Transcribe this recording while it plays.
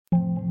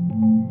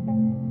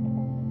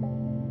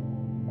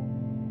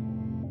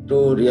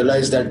to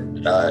realize that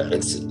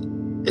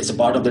it's a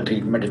part of the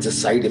treatment. It's a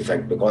side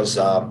effect because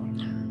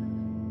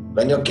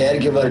when your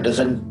caregiver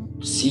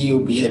doesn't see you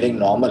behaving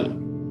normal,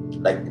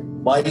 like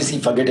why is he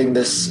forgetting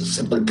this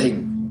simple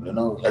thing?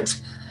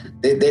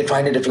 They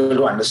find it difficult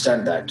to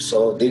understand that.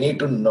 So they need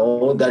to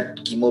know that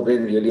chemo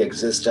brain really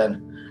exists, and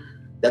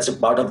that's a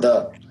part of the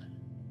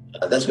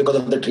that's because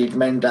of the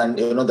treatment and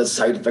the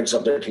side effects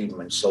of the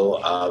treatment. So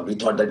we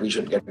thought that we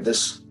should get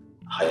this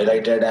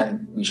highlighted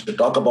and we should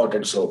talk about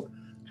it, so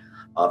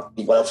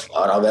people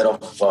are aware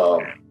of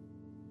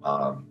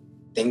uh,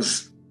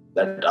 things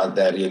that are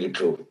there really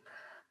true.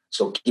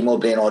 So chemo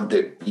brain, or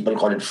the people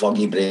call it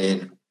foggy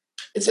brain,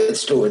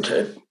 it's true.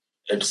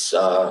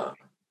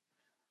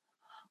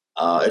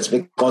 It's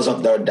because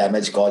of the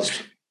damage caused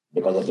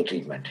because of the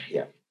treatment.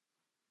 Yeah.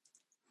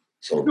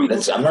 So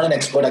I'm not an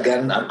expert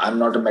again. I'm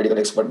not a medical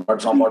expert,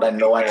 but from what I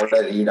know and what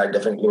I read, I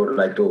definitely would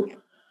like to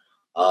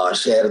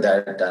share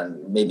that,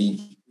 and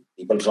maybe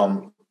people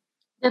from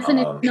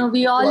definitely. No,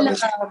 we all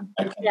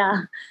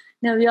yeah.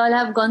 No, we all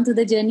have gone through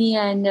the journey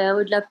and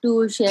would love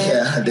to share.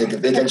 Yeah,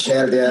 they can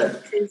share their.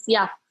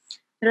 Yeah,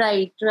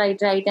 right.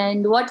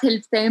 And what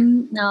helps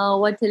them?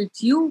 What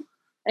helps you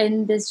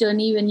in this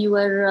journey when you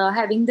were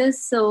having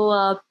this? So,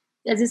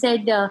 as you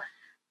said,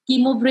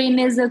 chemo brain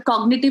is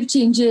cognitive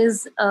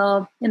changes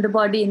in the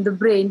body, in the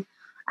brain,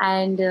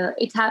 and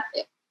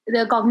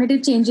the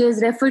cognitive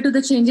changes refer to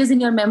the changes in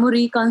your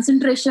memory,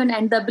 concentration,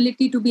 and the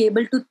ability to be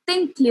able to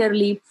think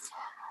clearly.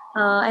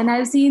 And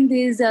I've seen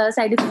these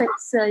side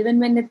effects even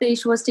when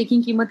Nitesh was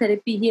taking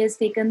chemotherapy. He has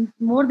taken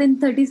more than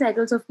 30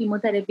 cycles of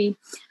chemotherapy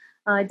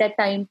at that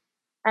time.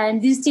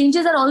 And these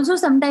changes are also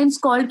sometimes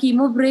called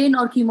chemo brain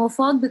or chemo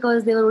fog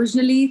because they were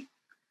originally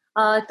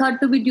thought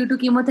to be due to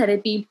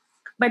chemotherapy,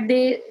 but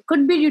they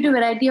could be due to a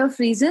variety of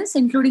reasons,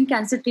 including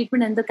cancer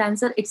treatment and the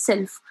cancer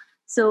itself.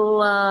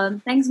 So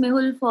thanks,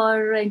 Mehul,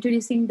 for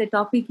introducing the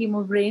topic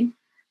chemo brain,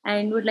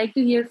 and would like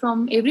to hear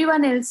from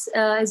everyone else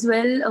as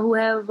well who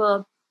have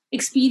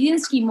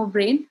experienced chemo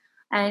brain.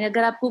 And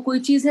अगर आपको कोई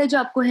चीज़ है जो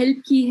आपको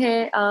help की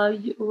है,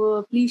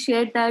 please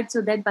share that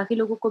so that बाकी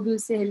लोगों को भी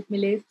उससे हेल्प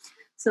मिले.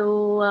 So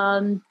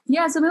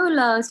so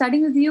Mehul,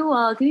 starting with you,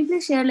 can you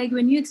please share, like,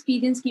 when you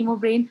experienced chemo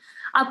brain,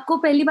 आपको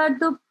पहली बार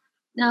तो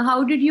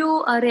how did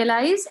you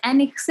realize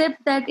and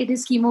accept that it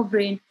is chemo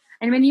brain,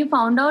 and when you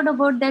found out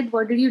about that,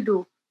 what did you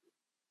do?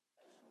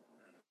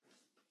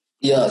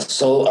 Yeah,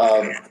 so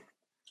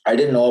I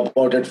didn't know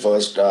about it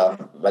first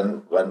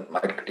when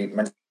my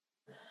treatment.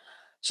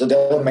 So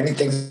there were many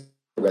things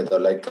together,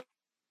 like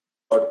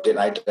got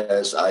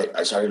tinnitus.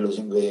 I started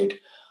losing weight.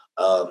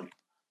 Um,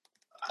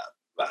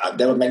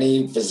 there were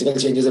many physical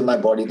changes in my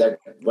body that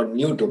were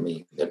new to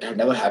me, that had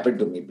never happened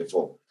to me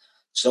before.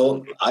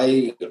 So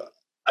I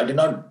did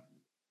not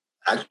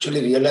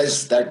actually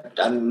realize that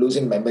I'm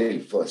losing memory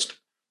first.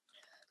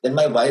 Then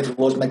my wife,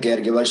 who was my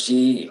caregiver,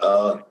 she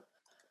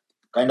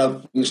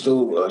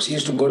she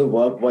used to go to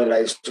work while I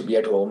used to be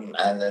at home,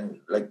 and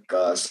then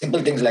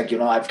simple things like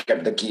I've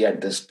kept the key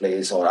at this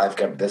place, or I've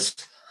kept this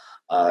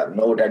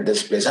note at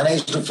this place, and I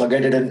used to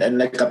forget it in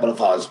like a couple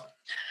of hours,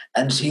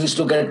 and she used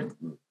to get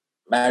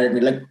mad at me,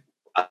 like,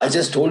 I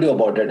just told you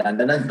about it. And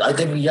then I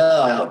think,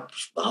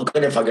 how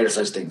can I forget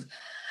such things?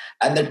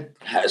 And then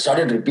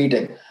started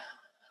repeating.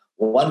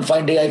 One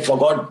fine day I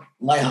forgot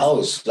my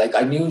house. Like,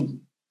 I knew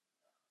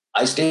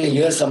I stay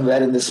here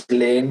somewhere in this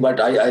lane, but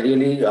I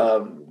really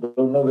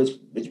don't know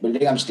which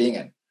building I'm staying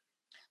in.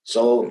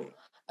 So,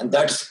 and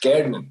that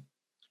scared me.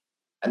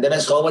 And then I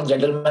saw one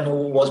gentleman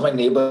who was my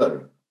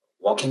neighbor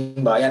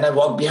walking by, and I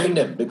walked behind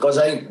him because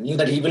I knew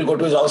that he will go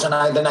to his house, and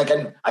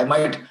I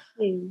might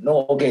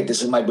know, okay,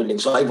 this is my building.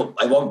 So I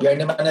walked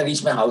behind him and I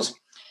reached my house,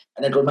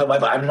 and I told my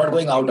wife, I'm not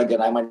going out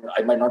again. I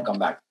might not come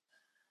back.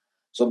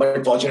 So,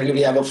 but fortunately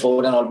we have a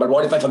phone and all. But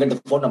what if I forget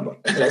the phone number?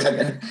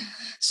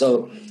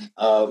 So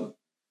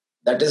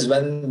that is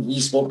when we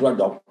spoke to our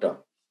doctor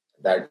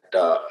that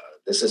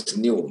this is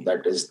new.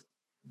 That is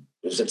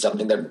it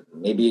something that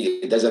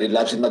maybe there's a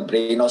relapse in my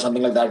brain or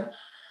something like that.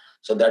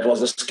 So that was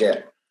the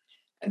scare.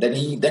 And then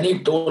he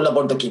told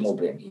about the chemo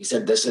brain. He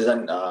said this is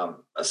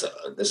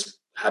this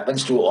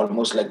happens to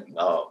almost like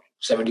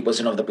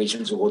 70% of the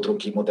patients who go through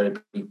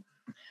chemotherapy,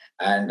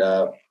 and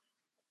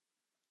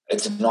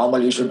it's normal.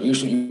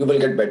 You will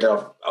get better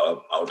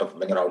out of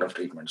when you're out of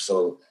treatment.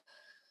 So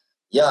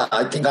yeah,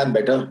 I think I'm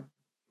better.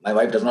 My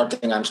wife does not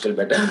think I'm still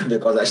better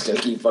because I still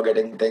keep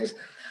forgetting things.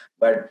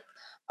 But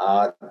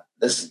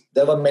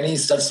there were many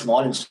such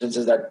small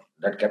instances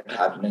that kept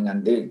happening,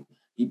 and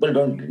people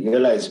don't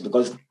realize,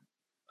 because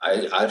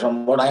I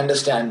from what I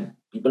understand,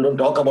 people don't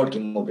talk about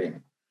chemo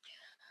brain.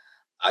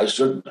 I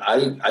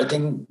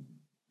think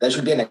there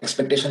should be an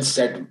expectation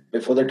set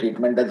before the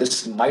treatment that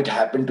this might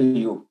happen to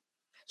you,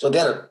 so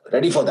they're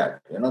ready for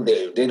that.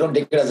 They don't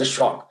take it as a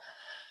shock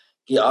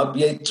कि आप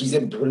ये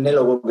चीजें भूलने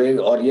लगोगे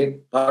और ये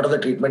part of the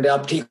treatment है,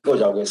 आप ठीक हो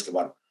जाओगे इसके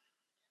बाद.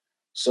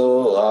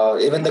 So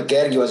even the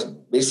caregivers,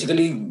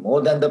 basically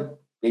more than the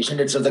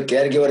patient itself, the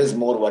caregiver is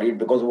more worried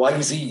because why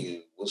is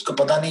he? उसको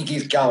पता नहीं कि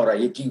क्या हो रहा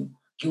है, ये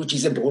क्यों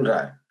चीजें भूल रहा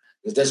है.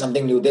 Is there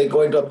something new? They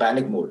go into a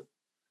panic mode.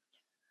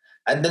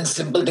 And then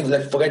simple things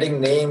like forgetting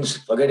names,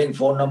 forgetting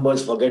phone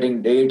numbers,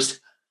 forgetting dates.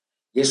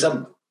 ये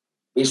सब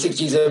basic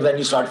चीजें when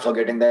you start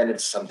forgetting, then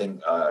it's something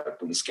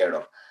to be scared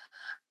of.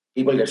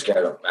 People get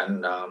scared of,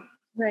 and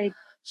Right.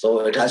 so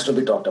it has to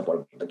be talked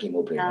about. The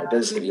chemo brain, Yeah. it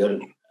is real,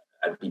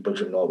 and people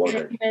should know about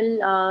it.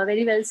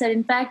 Very well said.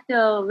 In fact,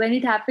 when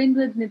it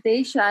happened with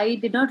Nitesh, I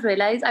did not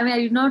realize. I mean,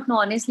 I did not know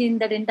honestly in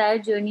that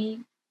entire journey,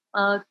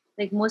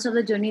 like most of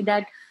the journey,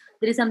 that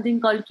there is something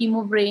called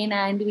chemo brain,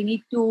 and we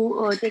need to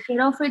take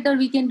care of it, or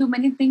we can do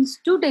many things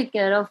to take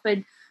care of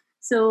it.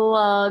 So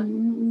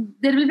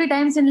there will be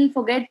times when we'll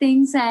forget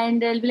things,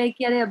 and I'll be like,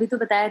 "यार अभी तो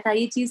बताया था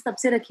ये चीज तब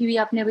से रखी हुई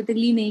आपने अभी तक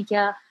ली नहीं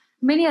क्या?"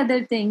 Many other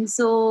things.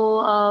 So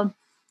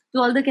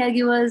to all the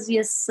caregivers,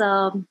 yes,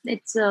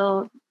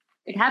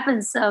 it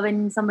happens when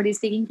somebody is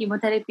taking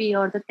chemotherapy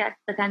or the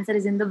cancer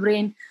is in the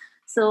brain.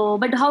 So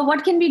but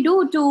what can we do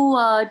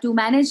to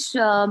manage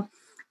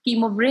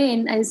chemo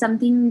brain is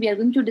something we are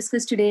going to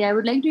discuss today. I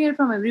would like to hear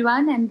from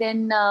everyone, and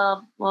then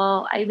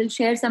I will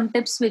share some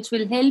tips which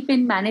will help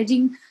in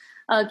managing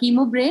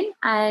chemo brain,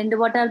 and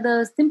what are the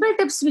simple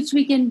tips which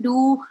we can do,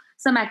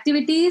 some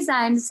activities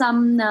and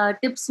some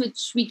tips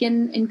which we can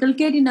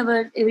inculcate in our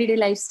everyday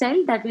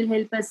lifestyle that will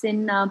help us in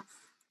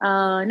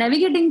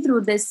navigating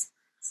through this.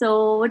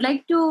 So, would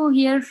like to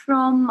hear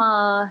from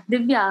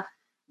Divya.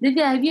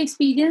 Divya, have you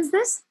experienced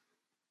this?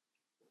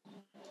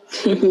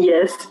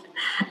 Yes,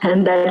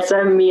 and that's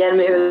why me and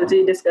Mehul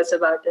ji discuss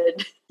about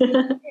it.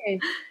 Okay.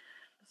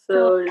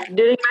 So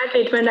during my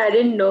treatment, I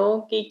didn't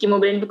know कि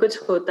कीमोब्रेन पे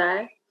कुछ होता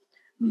है.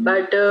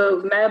 But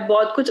मैं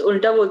बहुत कुछ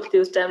उल्टा बोलती थी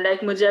उस टाइम.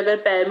 लाइक मुझे अगर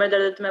पैर में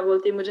दर्द है तो मैं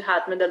बोलती मुझे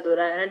हाथ में दर्द हो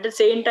रहा है. At the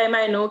same time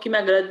I know कि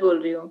मैं गलत बोल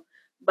रही हूँ.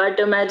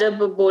 बट मैं जब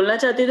बोलना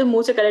चाहती तो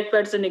मुंह से करेक्ट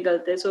वर्ड से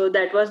निकलते. So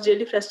that was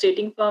really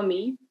frustrating for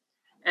me.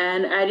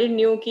 And I didn't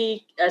knew कि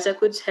ऐसा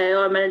कुछ है.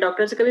 और मैंने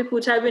डॉक्टर से कभी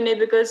पूछा भी नहीं,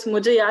 बिकॉज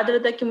मुझे याद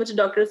रहता कि मुझे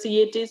डॉक्टर से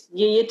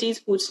ये चीज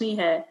पूछनी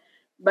है.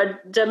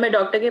 बट जब मैं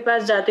डॉक्टर के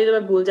पास जाती तो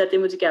मैं भूल जाती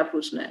मुझे क्या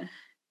पूछना है.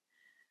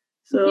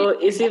 सो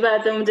इसी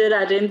बात में मुझे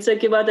राजेंद्र सर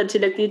की बहुत अच्छी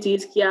लगती है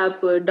चीज कि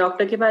आप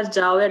डॉक्टर के पास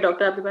जाओ या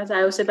डॉक्टर आपके पास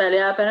आए उससे पहले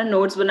आप है ना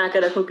नोट्स बना के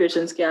रखो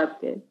क्वेश्चंस के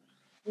आपके.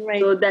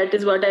 तो that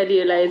is what I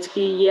realise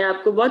कि ये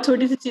आपको बहुत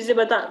छोटी सी चीजें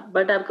बता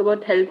बट आपको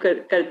बहुत हेल्प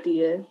करती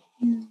है.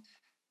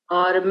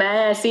 और मैं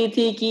ऐसी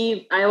थी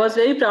कि I was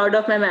very proud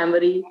of my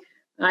memory.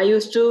 I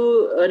use to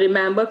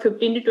remember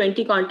 15 to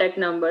 20 contact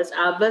numbers.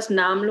 आप बस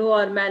नाम लो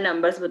और मैं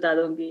नंबर्स बता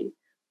दूंगी.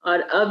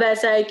 और अब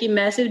ऐसा है कि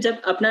मैं सिर्फ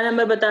जब अपना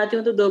नंबर बताती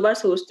हूँ तो 2 बार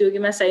सोचती हूँ कि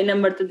मैं सही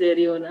नंबर तो दे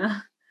रही हूँ ना.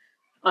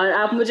 और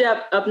आप मुझे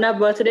अपना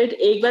बर्थ रेट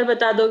एक बार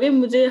बता दोगे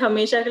मुझे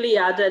हमेशा के लिए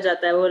याद रह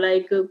जाता है वो.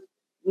 लाइक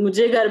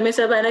मुझे घर में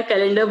सब है ना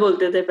कैलेंडर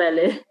बोलते थे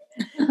पहले.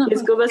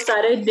 इसको बस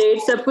सारे डेट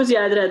सब कुछ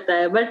याद रहता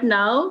है. बट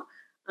नाउ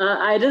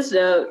आई जस्ट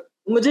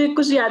मुझे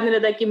कुछ याद नहीं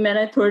रहता कि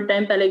मैंने थोड़े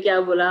टाइम पहले क्या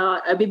बोला.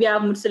 अभी भी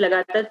आप मुझसे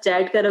लगातार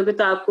चैट करोगे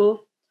तो आपको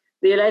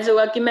रियलाइज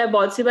होगा कि मैं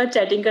बहुत सी बार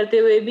चैटिंग करते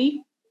हुए भी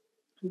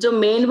जो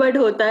मेन वर्ड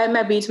होता है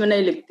मैं बीच में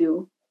नहीं लिखती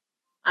हूँ.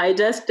 I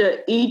just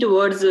eat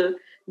words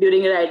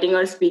during writing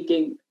और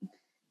स्पीकिंग.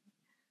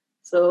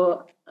 सो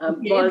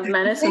बहुत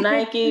मैंने सुना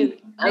है कि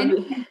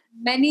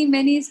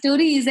many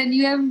stories, and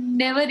you have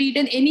never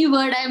written any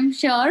word, I'm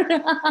sure.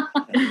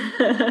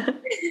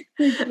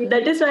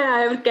 That is why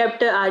I have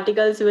kept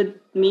articles with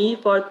me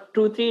for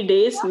 2-3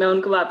 days. मैं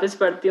उनको वापस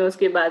पढ़ती हूँ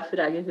उसके बाद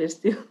फिर आगे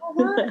भेजती हूँ.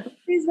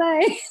 Is why.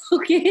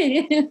 Okay.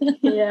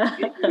 Yeah.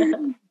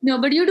 No,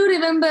 but you do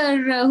remember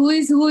who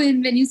is who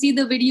in when you see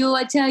the video.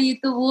 अच्छा ये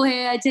तो वो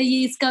है, अच्छा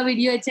ये इसका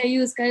वीडियो, अच्छा ये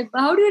उसका.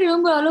 How do you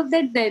remember all of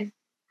that then?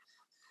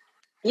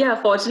 Yeah,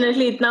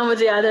 fortunately इतना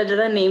मुझे याद रह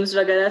जाता है names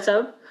वगैरह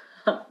सब.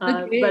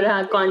 पर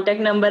हाँ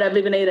कांटेक्ट नंबर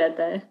अभी भी नहीं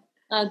रहता है.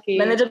 Okay.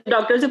 मैंने जब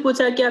डॉक्टर से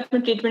पूछा कि आपने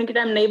ट्रीटमेंट के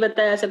टाइम नहीं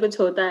बताया ऐसा कुछ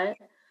होता है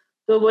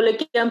तो बोले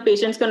कि हम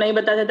पेशेंट्स को नहीं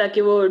बताते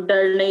ताकि वो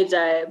डर नहीं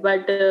जाए.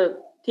 बट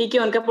ठीक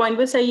है उनका पॉइंट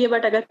भी सही है.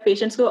 बट अगर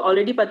पेशेंट्स को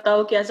ऑलरेडी पता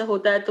हो कि ऐसा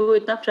होता है तो वो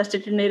इतना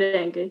फ्रस्ट्रेटेड नहीं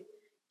रहेंगे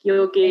कि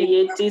ओके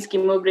ये चीज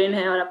कीमो ब्रेन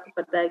है और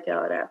आपको पता है क्या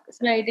हो रहा है आपके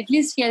साथ. राइट.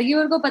 एटलीस्ट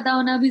केयरगिवर को पता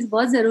होना भी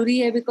बहुत जरूरी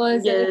है,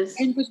 बिकॉज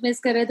कुछ मिस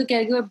कर रहे हैं तो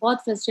केयरगिवर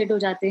बहुत फ्रस्ट्रेट हो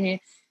जाते हैं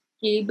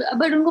कि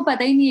बट उनको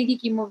पता ही नहीं है कि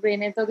कीमो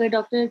ब्रेन है. तो अगर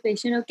डॉक्टर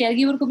पेशेंट और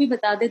केयरगिवर को भी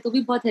बता दे तो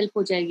भी बहुत हेल्प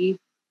हो जाएगी.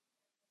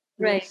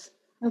 Right.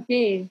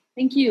 Okay.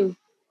 Thank you.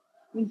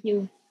 Thank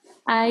you.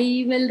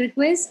 I will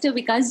request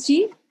Vikas ji.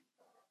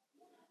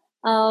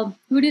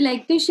 Would you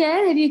like to share?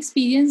 Have you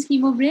experienced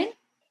chemo brain?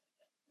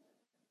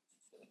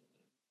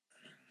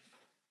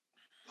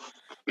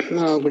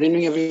 Good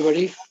evening,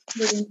 everybody.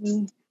 Good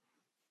evening.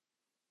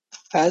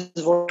 As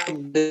what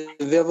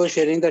Divya was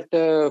sharing that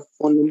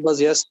phone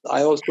numbers, yes,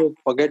 I also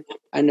forget,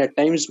 and at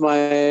times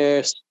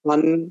my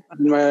son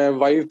and my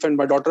wife and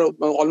my daughter,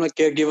 all my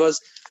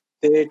caregivers,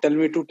 they tell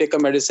me to take a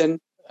medicine,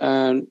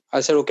 and I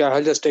said, okay,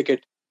 I'll just take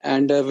it.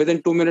 And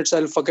within 2 minutes,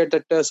 I'll forget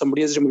that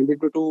somebody has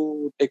reminded me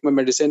to take my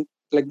medicine.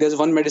 Like there's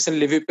one medicine,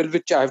 Livipil,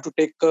 which I have to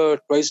take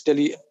twice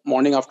daily,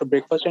 morning after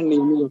breakfast and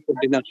evening after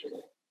dinner.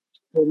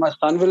 So my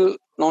son will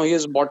now he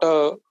has bought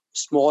a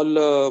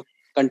small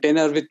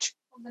container which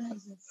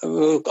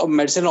a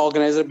medicine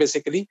organizer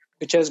basically,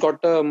 which has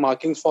got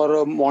markings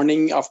for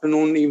morning,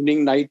 afternoon,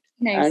 evening, night,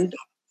 Nice. and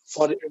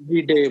for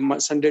every day,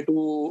 Sunday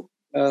to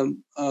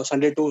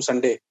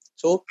Sunday.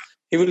 So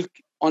he will,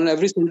 on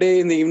every Sunday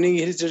in the evening,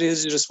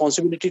 his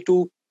responsibility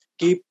to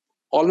keep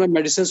all my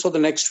medicines for the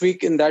next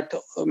week in that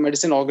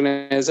medicine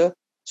organizer.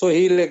 So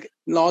he, like,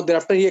 now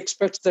thereafter he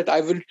expects that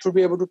I should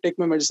be able to take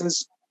my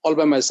medicines all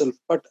by myself,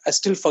 but I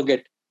still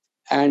forget.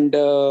 And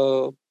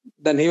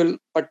then he will,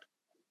 but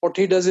what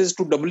he does is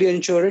to doubly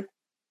ensure it.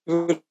 He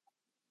will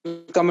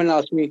come and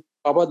ask me,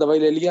 Papa, dawai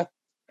le liya?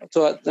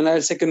 So then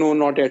I'll say, no,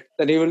 not yet.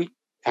 Then he will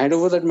hand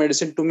over that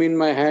medicine to me in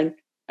my hand.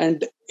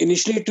 And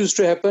initially it used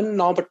to happen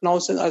now, but now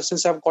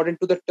since I've got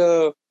into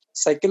that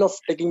cycle of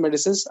taking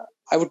medicines,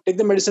 I would take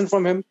the medicine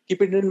from him,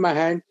 keep it in my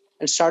hand,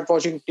 and start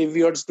watching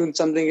TV or doing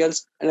something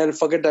else, and I'll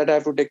forget that I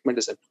have to take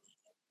medicine.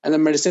 And the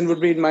medicine would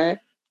be in my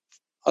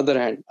other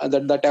hand.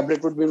 The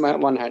tablet would be in my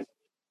one hand.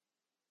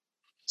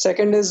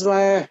 Second is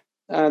that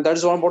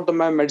is one about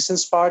my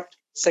medicines part.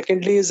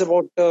 Secondly is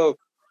about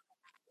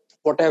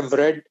what I've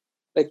read.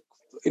 Like,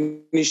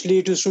 initially,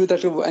 it used to be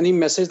that if any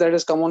message that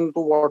has come on to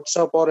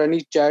WhatsApp or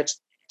any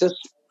chats, just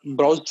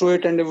browse through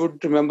it and it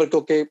would remember,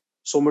 okay,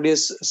 somebody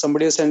has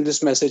sent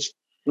this message.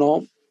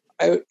 No,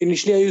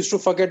 initially I used to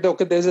forget that,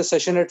 okay, there's a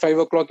session at 5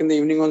 o'clock in the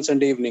evening on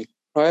Sunday evening.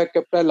 Now I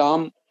kept an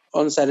alarm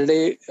on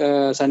Sunday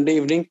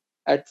evening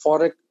at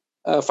 5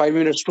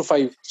 minutes to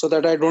 5, so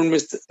that I don't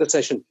miss the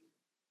session.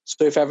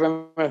 So if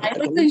I'm at I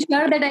home, also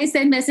ensure that I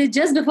send message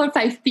just before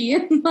 5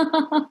 p.m.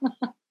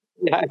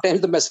 yeah, at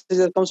times the message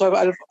has come, so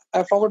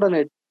I've forgotten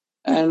it.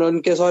 And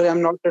in case, sorry,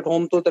 I'm not at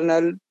home, so then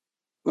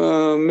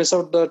I'll miss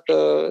out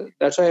that.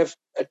 That's why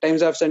at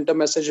times I've sent a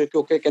message,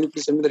 okay, can you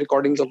please send me the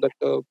recordings of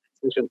that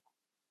session?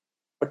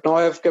 But now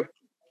I've kept.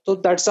 So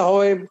that's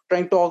how I'm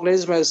trying to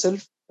organize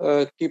myself,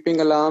 keeping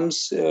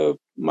alarms.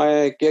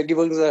 My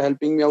caregivers are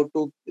helping me out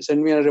to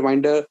send me a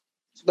reminder.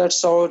 So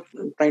that's how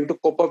I'm trying to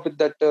cope up with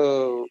that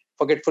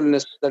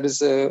forgetfulness that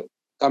is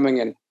coming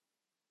in.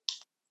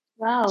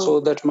 Wow. So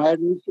that my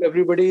advice to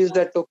everybody is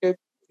that, okay,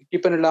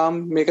 keep an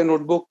alarm, make a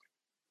notebook,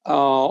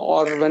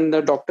 or when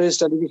the doctor is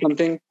telling you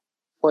something,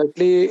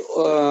 quietly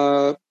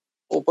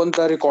open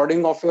the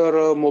recording of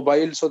your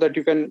mobile so that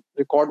you can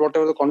record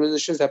whatever the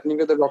conversation is happening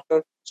with the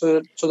doctor,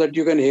 so that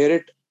you can hear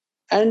it.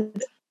 And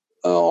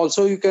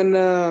also you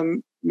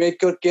can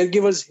make your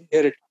caregivers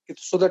hear it,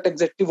 so that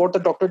exactly what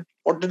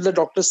did the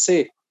doctor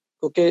say,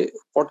 okay,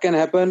 what can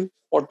happen,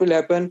 what will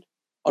happen,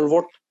 or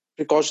what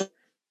precautions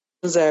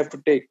I have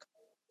to take.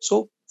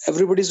 So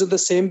everybody's on the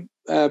same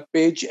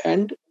page,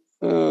 and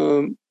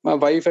my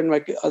wife and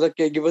my other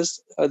caregivers,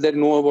 they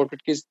know about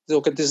it.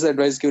 Okay, this is the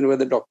advice given by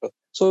the doctor.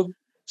 So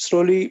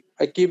slowly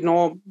I keep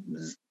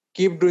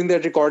doing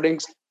the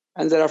recordings,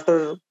 and then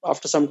after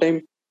some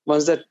time,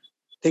 once that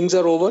things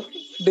are over,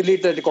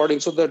 delete the recording,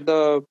 so that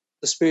the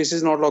space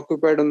is not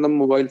occupied on the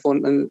mobile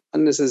phone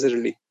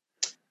unnecessarily.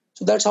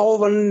 So that's how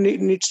one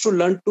needs to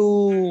learn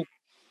to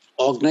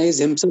organize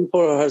himself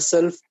or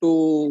herself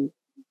to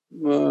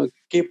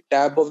keep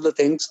tab of the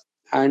things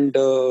and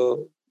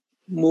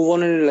move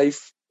on in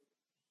life.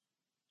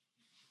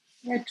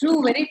 Yeah,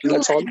 true, very true.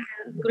 That's all. And,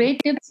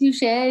 great tips you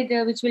shared,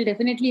 which will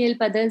definitely help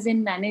others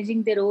in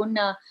managing their own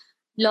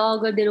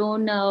log or their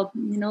own,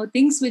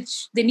 things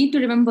which they need to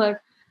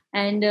remember.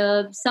 And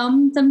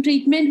some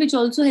treatment which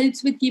also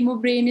helps with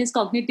chemo brain is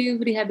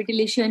cognitive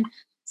rehabilitation.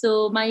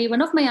 So my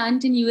one of my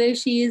aunt in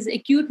US, she is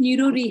acute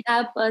neuro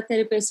rehab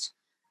therapist.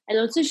 I'll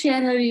also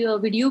share her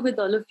video with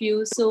all of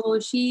you. So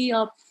she's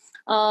a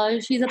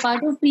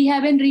part of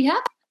prehab and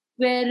rehab,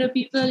 where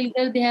people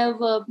either they have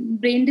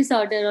brain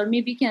disorder or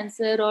maybe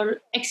cancer or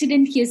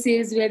accident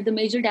cases where the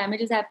major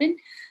damages happen.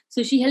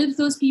 So she helps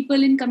those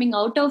people in coming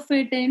out of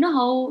it, and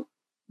how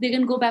they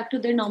can go back to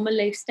their normal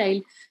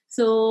lifestyle.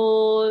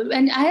 So,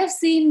 and I have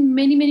seen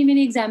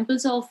many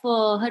examples of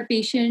her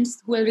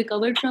patients who have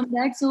recovered from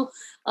that. So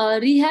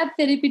rehab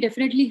therapy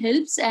definitely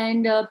helps,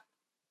 and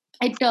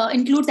it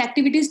includes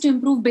activities to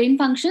improve brain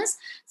functions,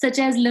 such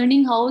as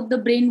learning how the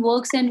brain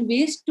works and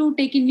ways to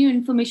take in new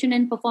information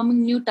and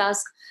performing new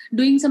tasks,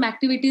 doing some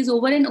activities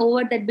over and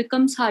over that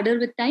becomes harder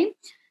with time,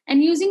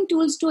 and using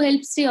tools to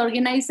help stay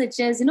organized, such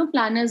as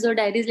planners or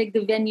diaries like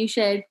the one you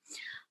shared.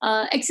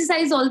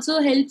 Exercise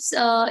also helps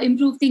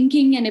improve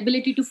thinking and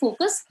ability to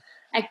focus.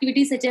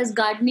 Activities such as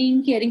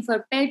gardening, caring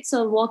for pets,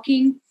 or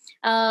walking,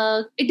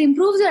 it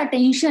improves your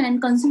attention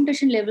and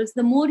concentration levels.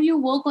 The more you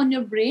work on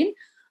your brain,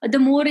 the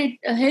more it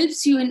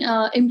helps you in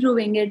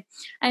improving it.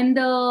 And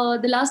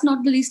the last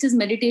not the least is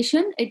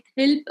meditation. It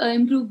helps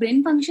improve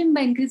brain function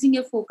by increasing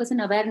your focus and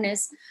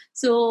awareness.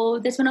 So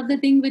that's one of the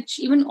things which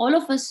even all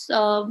of us,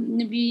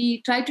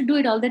 we try to do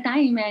it all the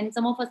time, and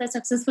some of us are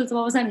successful, some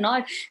of us are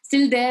not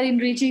still there in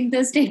reaching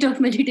the state of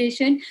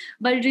meditation.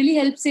 But it really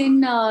helps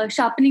in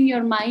sharpening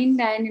your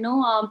mind, and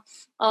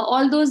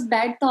all those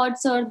bad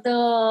thoughts or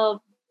the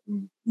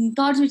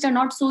thoughts which are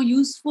not so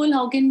useful,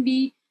 how can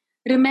we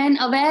remain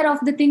aware of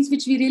the things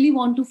which we really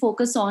want to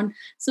focus on.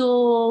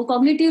 So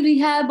cognitive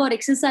rehab or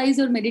exercise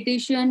or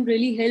meditation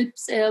really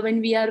helps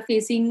when we are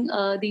facing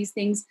these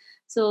things.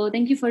 So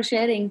thank you for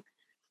sharing.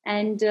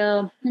 And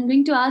I'm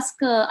going to ask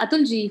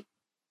Atulji.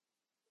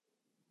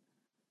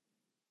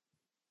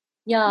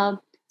 Yeah.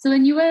 So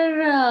when you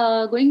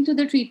were going through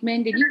the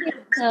treatment, did you get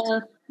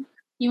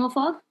chemo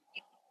fog?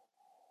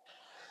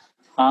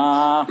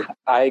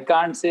 I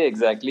can't say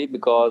exactly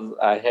because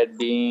I had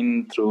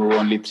been through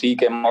only 3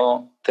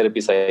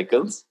 chemotherapy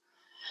cycles.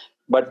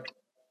 But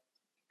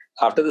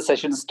after the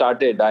session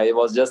started, I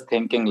was just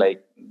thinking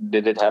like,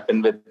 did it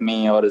happen with me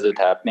or is it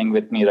happening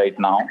with me right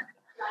now?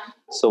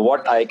 So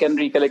what I can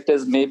recollect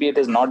is maybe it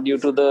is not due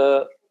to the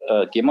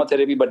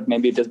chemotherapy, but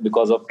maybe it is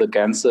because of the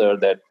cancer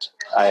that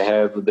I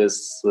have this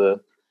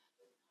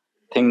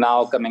thing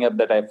now coming up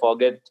that I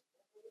forget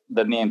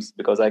the names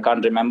because I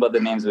can't remember the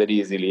names very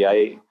easily.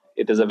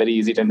 It is a very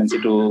easy tendency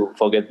to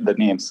forget the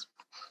names.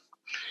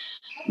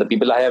 The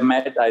people I have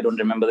met, I don't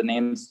remember the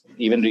names.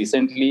 Even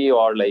recently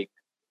or like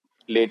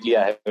lately,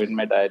 I haven't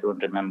met. I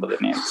don't remember the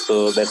names.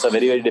 So that's a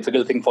very very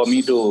difficult thing for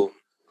me to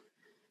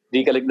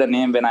recollect the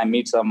name when I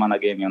meet someone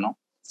again.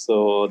 So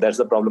that's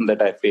the problem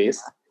that I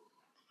face.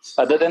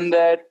 Other than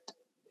that,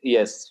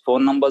 yes,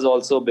 phone numbers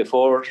also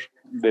before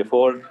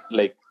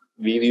like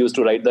we used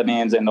to write the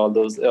names and all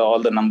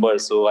the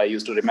numbers. So I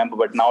used to remember,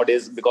 but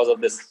nowadays because of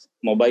this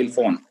mobile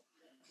phone,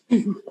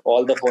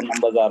 all the phone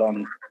numbers are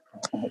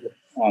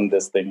on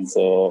this thing.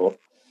 So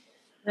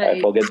I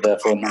Right. forget the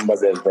phone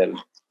numbers as well.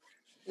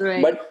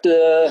 Right. But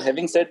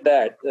having said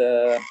that,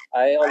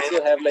 I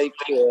also have like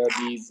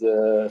these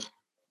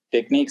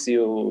techniques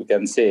you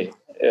can say.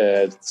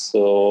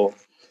 So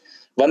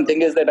one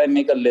thing is that I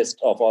make a list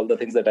of all the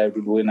things that I have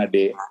to do in a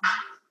day,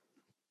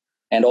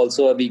 and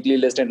also a weekly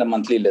list and a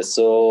monthly list.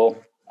 So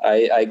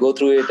I go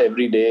through it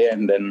every day,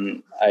 and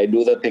then I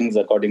do the things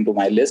according to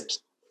my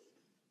list.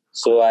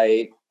 So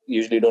I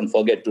usually don't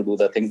forget to do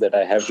the things that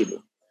I have to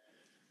do.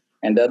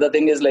 And the other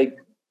thing is like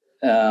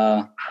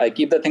I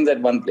keep the things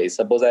at one place.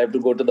 Suppose I have to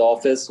go to the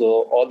office,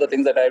 so all the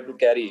things that I have to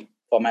carry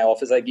for my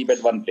office, I keep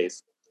at one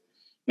place.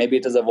 Maybe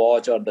it is a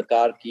watch or the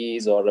car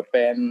keys or a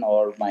pen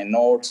or my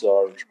notes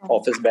or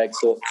office bag.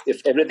 So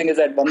if everything is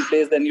at one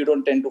place, then you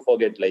don't tend to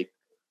forget. Like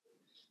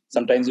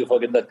sometimes you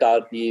forget the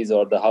car keys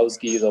or the house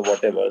keys or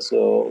whatever.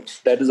 So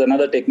that is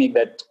another technique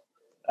that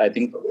I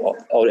think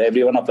or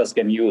every one of us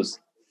can use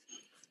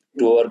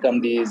to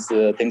overcome these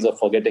things of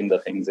forgetting the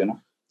things.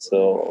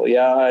 So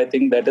yeah, I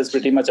think that is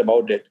pretty much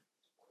about it.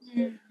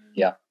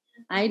 Yeah.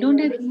 I don't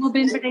have chemo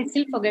brain, but I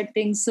still forget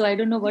things. So I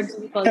don't know what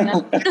to call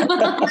that.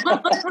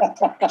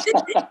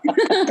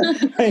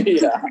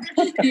 Yeah.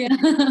 Yeah.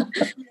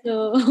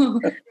 So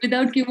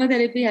without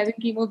chemotherapy, having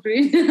chemo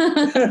brain.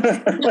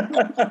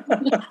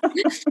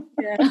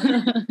 Yeah.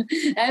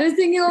 I was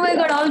thinking, oh my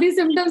God, all these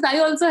symptoms I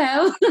also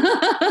have.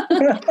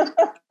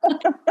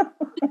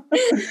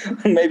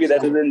 Maybe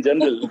that is in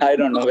general. I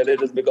don't know whether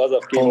it is because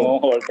of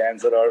chemo or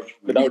cancer or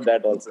without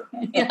that also.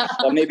 Yeah.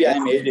 Or maybe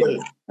I'm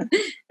aging.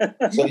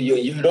 So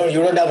you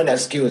don't have an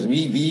excuse.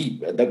 We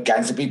the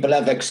cancer people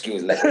have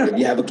excuse. Like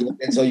we have a chemo,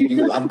 so you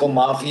हमको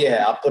माफी है,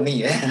 आपको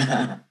नहीं है.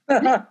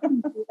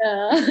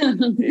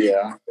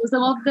 Yeah. So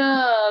some of the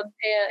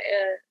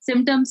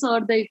symptoms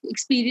or the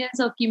experience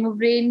of chemo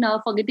brain,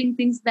 forgetting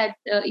things that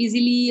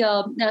easily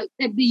that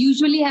they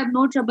usually have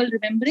no trouble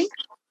remembering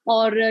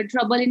or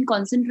trouble in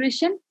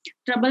concentration,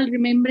 trouble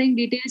remembering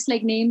details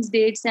like names,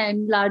 dates,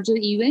 and larger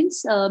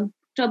events,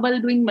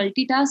 trouble doing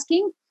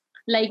multitasking,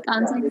 like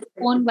answering the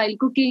phone while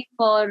cooking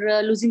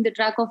or losing the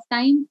track of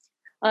time,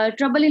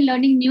 trouble in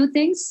learning new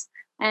things,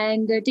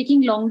 and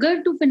taking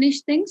longer to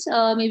finish things,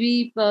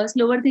 maybe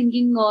slower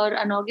thinking or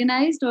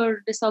unorganized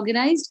or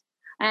disorganized,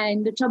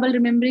 and trouble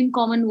remembering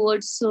common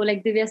words. So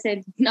like Divya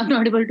said, I'm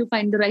not able to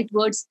find the right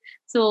words.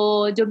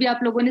 So jo bhi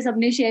aap logon ne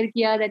sabne share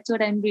kiya, that's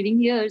what I'm reading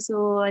here.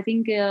 So I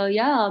think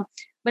yeah,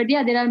 but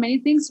yeah, there are many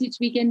things which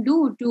we can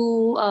do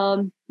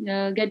to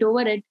get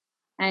over it.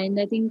 And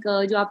I think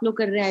jo aap log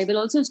kar rahe hain, I will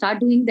also start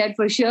doing that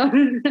for sure.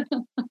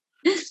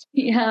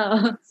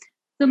 Yeah.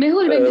 So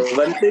Mehul,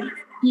 One thing.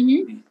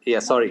 Mm-hmm. Yeah,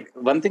 sorry.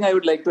 One thing I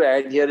would like to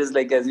add here is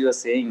like as you were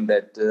saying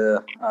that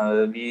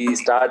we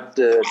start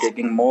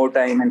taking more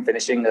time in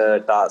finishing a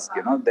task,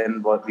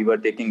 than what we were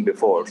taking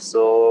before.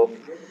 So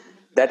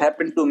that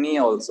happened to me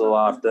also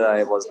after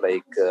I was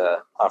like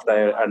after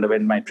I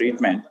underwent my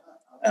treatment.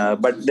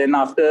 But then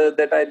after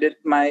that I did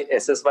my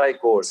SSY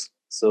course.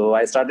 So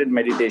I started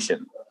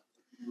meditation.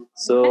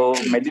 So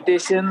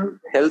meditation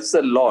helps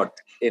a lot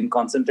in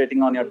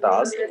concentrating on your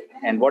task.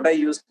 And what I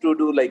used to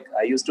do, like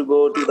I used to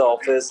go to the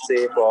office,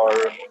 say for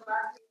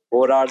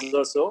 4 hours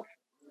or so.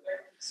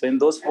 So in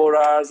those 4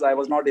 hours, I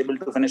was not able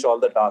to finish all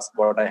the tasks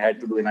what I had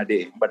to do in a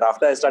day. But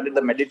after I started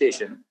the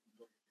meditation,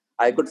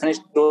 I could finish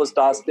those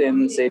tasks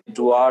in say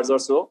 2 hours or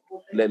so,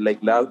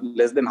 like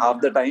less than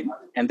half the time,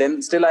 and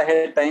then still I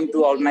had time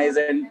to organize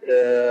and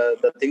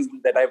the things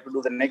that I have to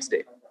do the next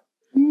day.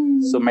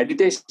 So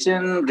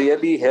meditation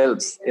really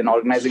helps in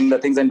organizing the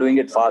things and doing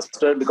it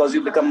faster because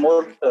you become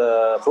more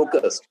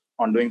focused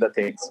on doing the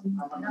things.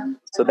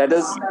 So that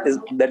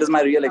is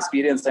my real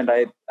experience, and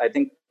I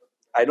think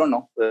I don't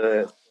know.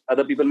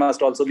 Other people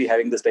must also be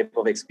having this type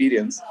of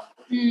experience,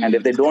 and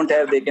if they don't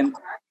have, they can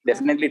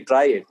definitely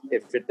try it.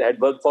 If it had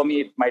worked for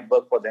me, it might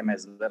work for them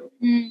as well.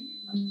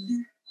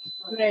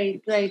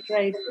 Right.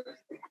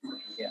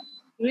 Yeah.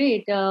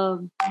 Great.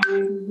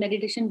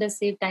 Meditation does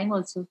save time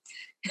also.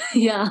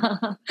 Yeah.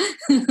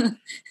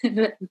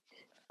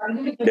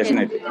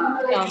 Definitely.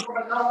 Yeah.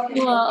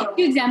 So, a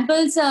few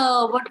examples.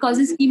 What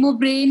causes chemo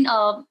brain?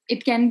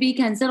 It can be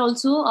cancer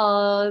also.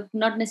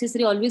 Not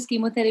necessarily always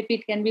chemotherapy.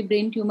 It can be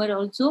brain tumor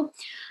also.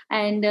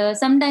 And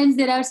sometimes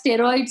there are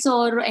steroids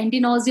or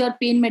anti-nausea or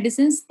pain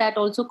medicines that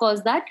also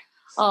cause that.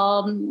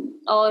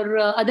 Or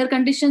other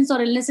conditions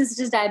or illnesses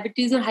such as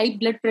diabetes or high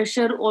blood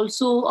pressure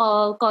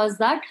also cause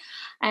that.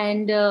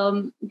 And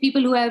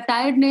people who have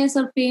tiredness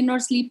or pain or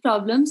sleep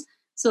problems.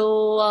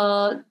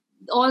 So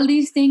all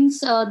these things,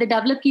 they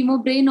develop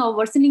chemo brain or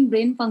worsening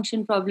brain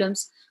function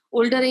problems.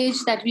 Older age,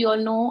 that we all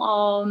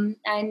know,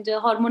 and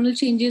hormonal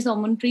changes,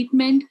 hormone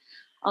treatment,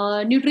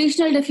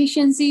 nutritional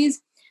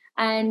deficiencies,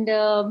 and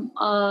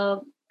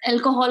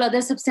alcohol,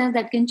 other substance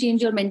that can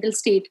change your mental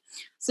state.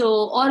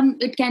 So, or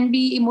it can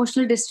be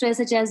emotional distress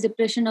such as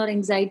depression or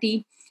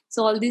anxiety.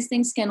 So all these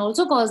things can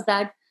also cause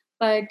that.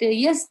 But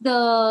yes,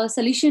 the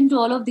solution to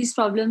all of these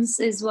problems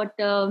is what,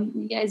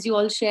 as you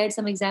all shared,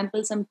 some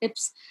examples, some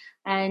tips,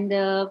 and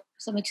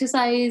some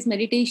exercise,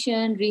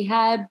 meditation,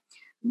 rehab,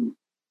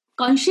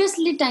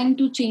 consciously trying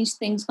to change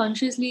things.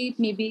 Consciously,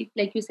 maybe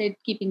like you said,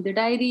 keeping the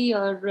diary,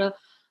 or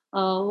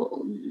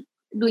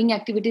doing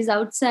activities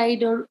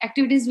outside, or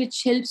activities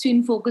which helps you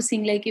in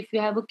focusing. Like if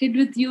you have a kid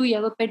with you, you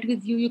have a pet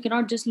with you, you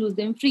cannot just lose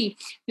them free.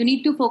 You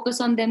need to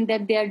focus on them,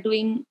 that they're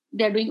doing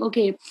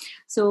okay.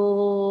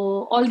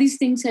 So all these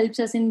things helps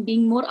us in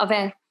being more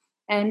aware.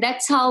 And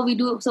that's how we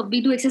do. So we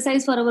do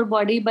exercise for our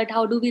body, but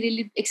how do we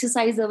really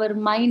exercise our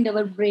mind,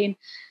 our brain?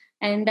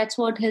 And that's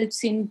what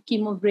helps in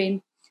chemo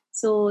brain.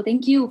 So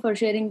thank you for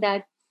sharing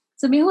that.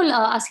 So Mehul,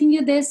 asking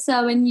you this,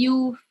 when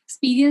you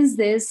experienced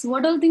this,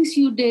 what all things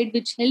you did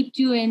which helped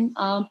you in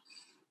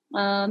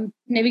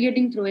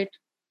navigating through it?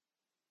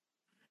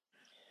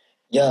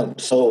 Yeah,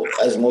 so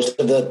as most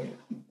of the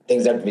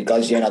things that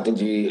Vikas and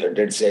Atulji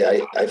did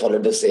say, I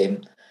followed the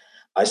same.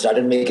 I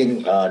started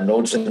making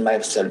notes in my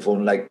cell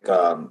phone, like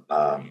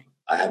I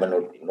have a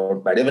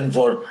notepad, even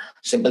for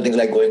simple things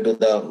like going to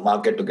the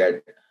market to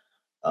get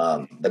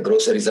the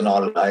groceries and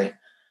all.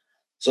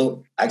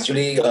 So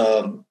actually,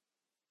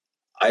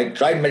 I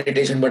tried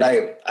meditation, but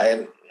I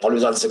am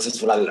always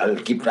unsuccessful. I'll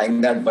keep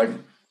trying that, but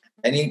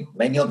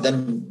many of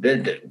them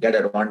did get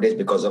advantage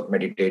because of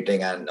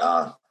meditating and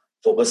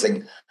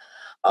focusing.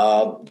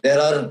 There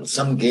are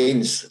some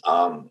games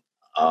uh,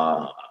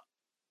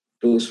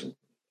 to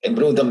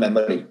improve the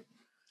memory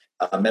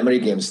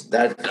games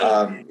that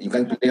you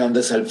can play on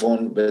the cell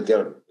phone with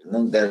your.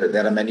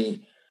 There are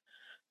many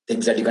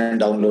things that you can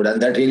download,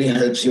 and that really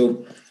helps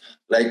you.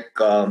 Like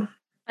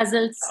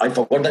Puzzles. I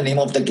forgot the name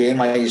of the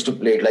game I used to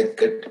play.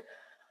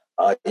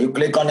 You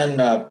click on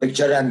a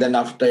picture, and then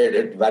after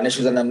it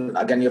vanishes, and then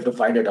again you have to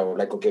find it out.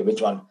 Like, okay,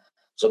 which one?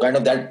 So kind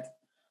of that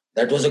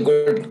was a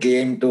good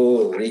game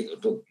to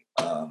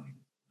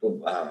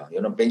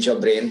pinch your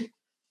brain.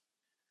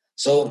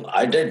 So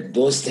I did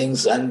those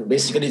things and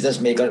basically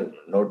just make a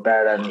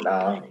notepad and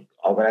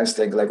organize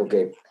things like,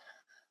 okay,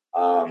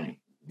 um,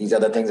 these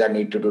are the things I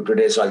need to do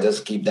today. So I'll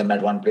just keep them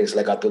at one place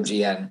like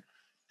Atulji, and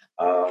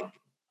uh,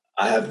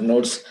 I have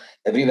notes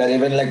everywhere.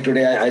 Even like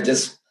today,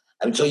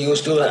 I'm so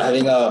used to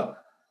having a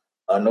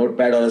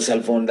notepad or a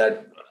cell phone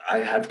that I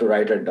have to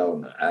write it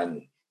down.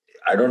 And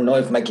I don't know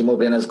if my chemo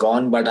brain is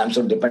gone, but I'm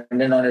so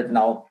dependent on it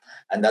now.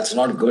 And that's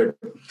not good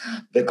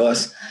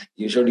because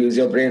you should use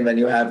your brain when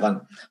you have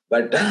one.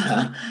 But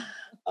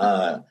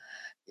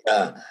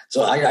yeah,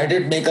 so I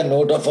did make a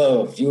note of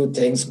a few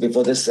things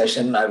before this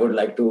session. I would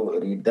like to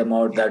read them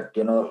out that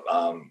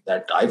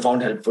I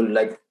found helpful.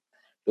 Like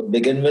to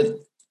begin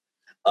with,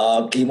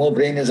 chemo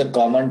brain is a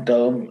common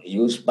term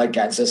used by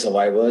cancer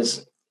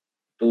survivors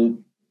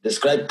to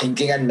describe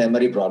thinking and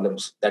memory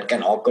problems that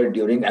can occur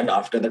during and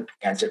after the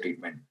cancer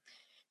treatment.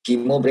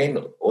 Chemo brain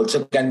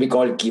also can be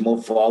called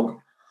chemo fog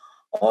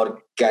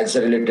or cancer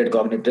related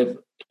cognitive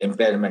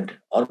impairment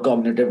or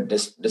cognitive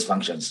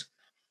dysfunctions.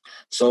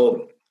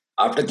 So,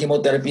 after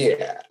chemotherapy,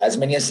 as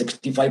many as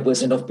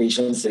 65% of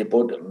patients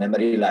report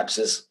memory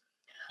lapses,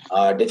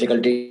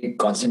 difficulty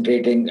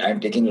concentrating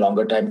and taking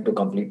longer time to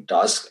complete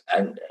tasks,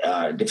 and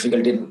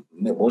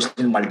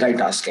mostly in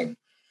multitasking.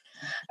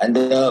 And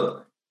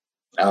the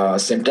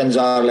symptoms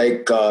are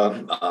like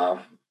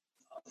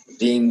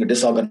being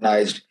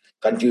disorganized,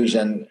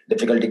 confusion,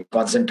 difficulty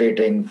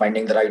concentrating,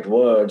 finding the right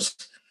words,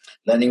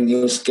 learning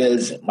new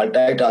skills,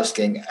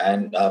 multitasking,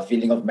 and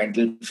feeling of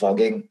mental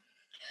fogging,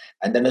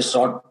 and then a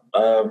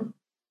short-term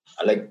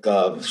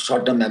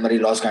memory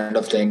loss kind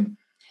of thing,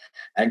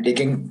 and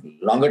taking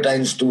longer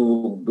times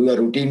to do a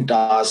routine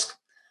task,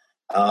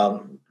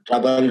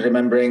 trouble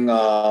remembering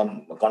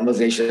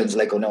conversations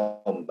like,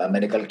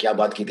 मैंने कल क्या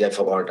बात की थी, I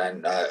forgot.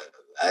 And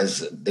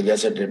as Divya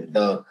said,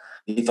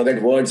 we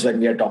forget words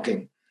when we are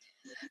talking.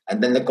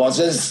 And then the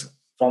causes,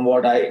 from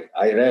what I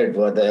read,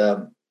 were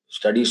the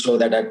studies show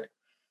that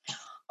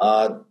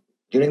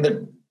during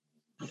the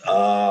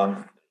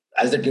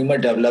as the tumor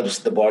develops,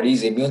 the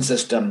body's immune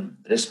system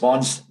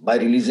responds by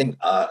releasing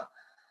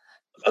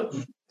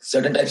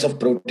certain types of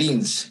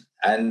proteins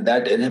and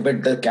that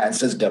inhibit the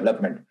cancer's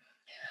development.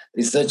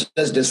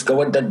 Researchers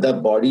discovered that the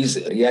body's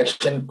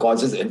reaction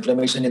causes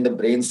inflammation in the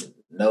brain's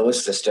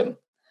nervous system,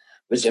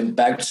 which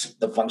impacts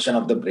the function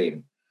of the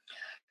brain.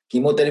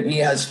 Chemotherapy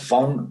has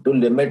found to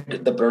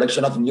limit the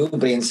production of new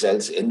brain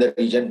cells in the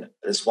region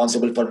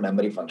responsible for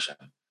memory function.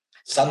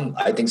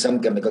 I think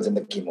some chemicals in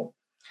the chemo,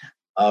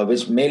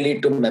 which may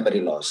lead to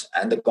memory loss.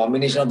 And the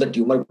combination of the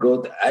tumor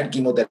growth and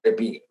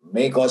chemotherapy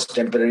may cause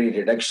temporary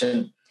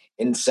reduction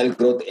in cell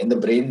growth in the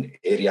brain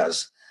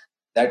areas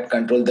that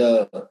control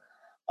the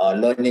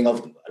learning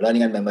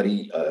and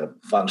memory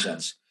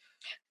functions.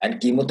 And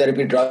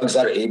chemotherapy drugs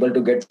are able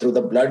to get through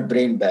the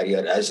blood-brain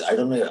barrier. As I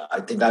don't know, I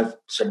think I've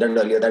said that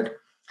earlier that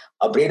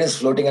our brain is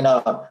floating in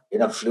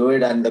a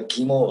fluid, and the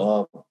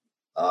chemo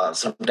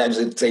sometimes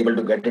it's able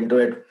to get into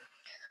it.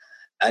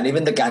 And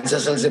even the cancer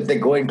cells, if they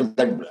go into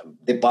that,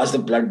 they pass the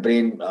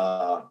blood-brain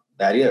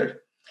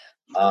barrier.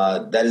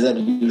 There is a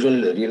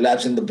usual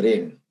relapse in the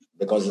brain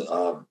because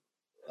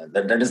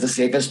that is the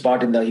safest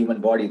part in the human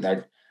body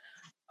that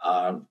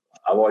uh,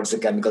 avoids the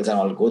chemicals and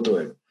all go through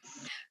it.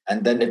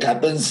 And then it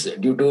happens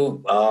due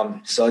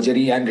to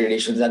surgery and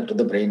radiations and to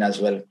the brain as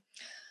well.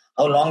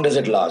 How long does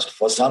it last?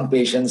 For some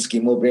patients,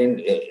 chemobrain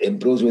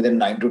improves within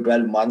 9 to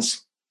 12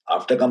 months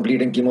after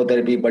completing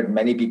chemotherapy, but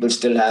many people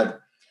still have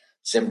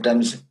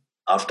symptoms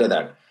after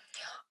that.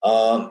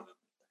 Um,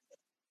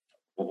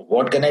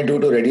 what can I do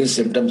to reduce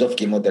symptoms of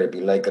chemotherapy,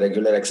 like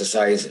regular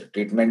exercise,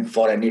 treatment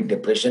for any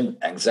depression,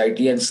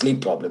 anxiety, and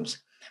sleep problems?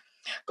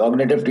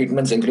 Cognitive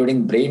treatments,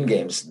 including brain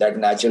games that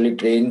naturally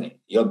train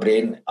your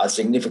brain, are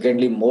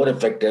significantly more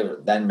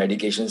effective than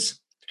medications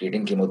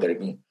treating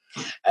chemotherapy.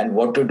 And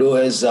what to do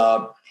is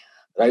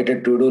write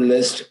a to-do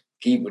list,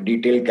 keep a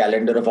detailed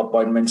calendar of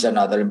appointments and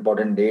other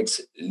important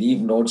dates,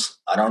 leave notes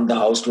around the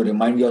house to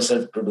remind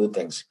yourself to do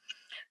things.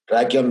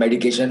 Track your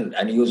medication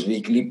and use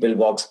weekly pill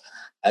box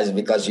as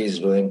Vikas is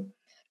doing,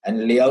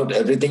 and lay out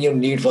everything you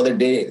need for the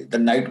day the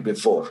night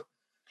before.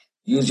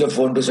 Use your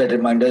phone to set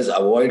reminders,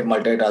 avoid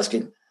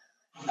multitasking,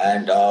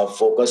 and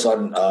focus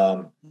on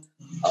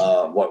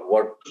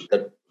what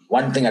the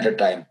one thing at a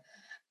time,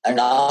 and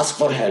ask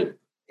for help.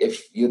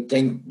 If you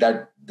think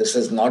that this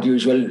is not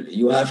usual,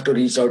 you have to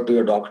reach out to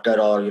your doctor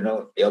or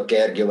your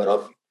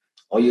caregiver,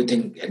 or you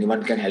think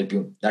anyone can help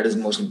you. That is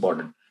most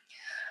important.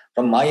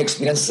 From my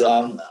experience,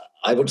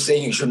 I would say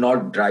you should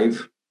not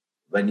drive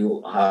when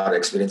you are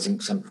experiencing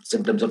some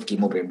symptoms of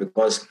chemobrain,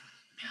 because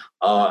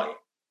uh,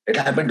 it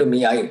happened to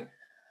me.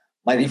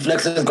 My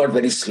reflexes got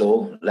very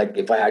slow. Like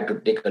if I had to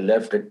take a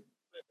left,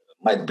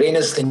 my brain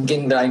is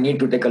thinking that I need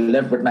to take a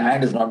left, but my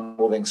hand is not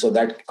moving. So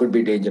that could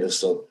be dangerous.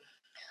 So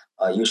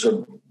you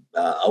should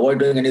avoid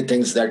doing any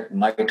things that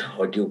might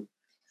hurt you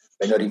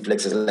when your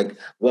reflexes, like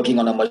working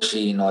on a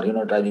machine or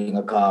driving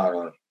a car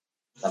or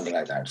something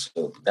like that.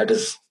 So that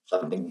is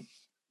something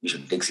you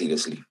should take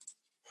seriously.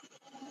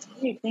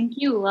 Great, thank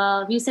you.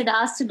 You said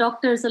ask the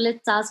doctor, so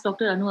let's ask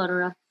Dr. Anu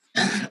Arora.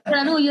 Dr.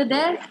 Anu, you're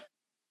there?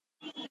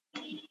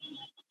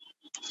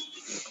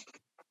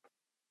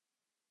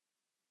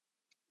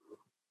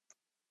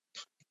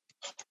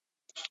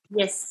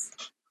 Yes.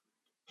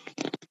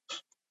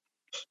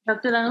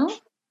 Dr. Anu?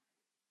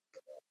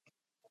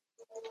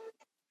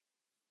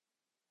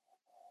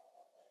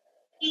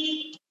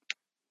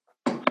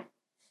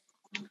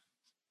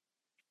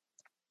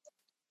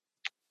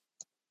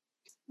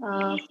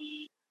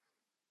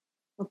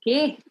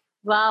 Okay.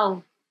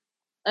 Wow.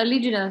 Early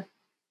dinner.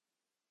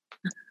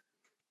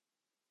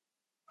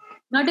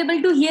 Not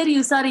able to hear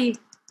you, sorry.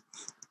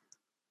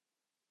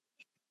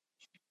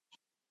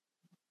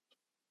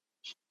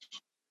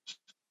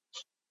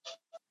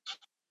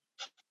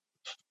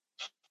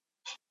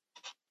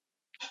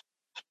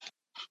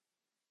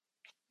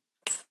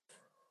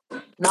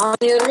 Now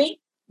you hear me?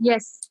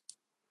 Yes.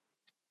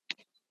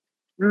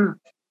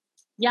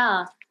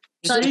 Yeah.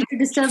 Sorry to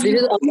disturb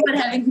you. You were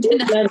having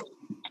dinner.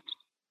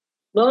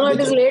 No, it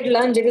is late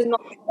lunch. It is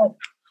not.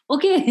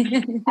 Okay.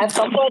 I've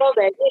come for a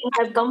wedding.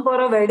 I've come for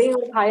a wedding.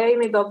 और खाया ही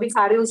नहीं तो अभी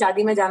खा रही हूँ.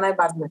 शादी में जाना है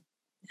बाद में.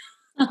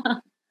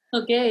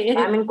 Okay.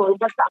 I'm in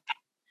Kolkata.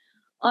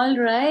 All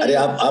right. अरे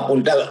आप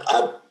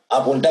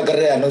उल्टा कर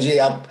रहे हैं अनुजी.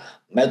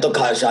 मैं तो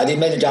शादी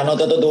में जाना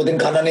होता तो 2 दिन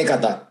खाना नहीं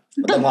खाता.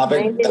 मतलब वहाँ पे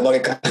दबा के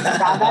ज्यादा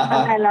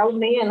खाना अलाउड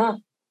नहीं है ना.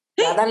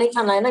 ज्यादा नहीं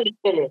खाना है ना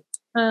इसके लिए.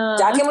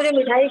 जाके मुझे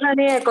मिठाई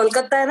खानी है.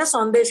 कोलकाता है ना,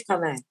 संदेश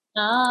खाना है.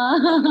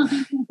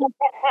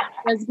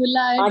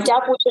 Rasgulla. क्या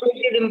पूछ रही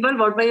थी Dimple?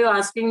 What were you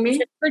asking me?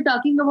 We're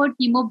talking about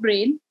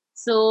chemobrain.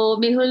 So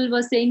Mehul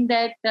was saying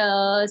that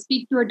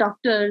speak to a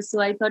doctor.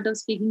 So I thought of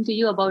speaking to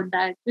you about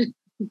that. So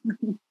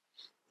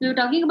you're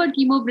talking about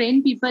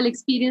chemobrain people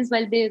experience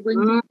while they're going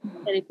through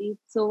therapy.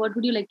 So what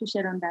would you like to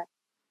share on that?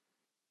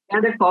 Yeah,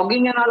 the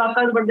fogging and all of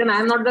that, but then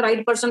I'm not the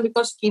right person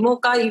because chemo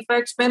का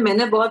effects में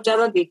मैंने बहुत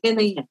ज़्यादा देखे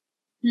नहीं है.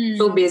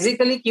 So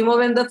basically chemo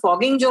when the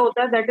fogging जो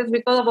होता है, that is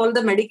because of all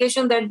the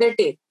medication that they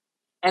take.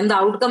 And the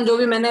outcome जो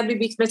भी मैंने अभी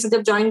बीच में से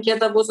जब join किया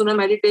था वो सुना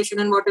meditation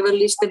and whatever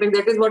list they make,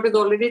 that is what is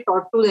already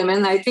taught to them.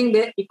 And I think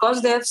they,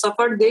 because they have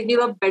suffered, they give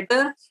a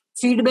better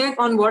feedback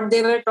on what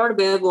they were taught,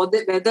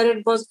 whether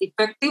it was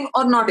effective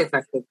or not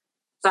effective.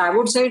 So I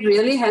would say it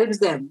really helps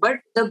them.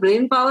 But the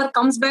brain power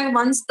comes back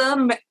once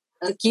the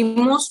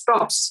chemo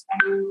stops.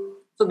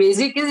 So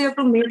basically, you have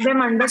to make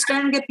them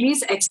understand that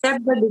please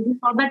accept that this is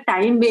for the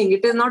time being.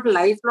 It is not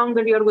lifelong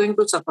that you are going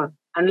to suffer.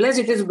 Unless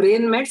it is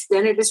brain mets,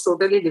 then it is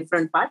totally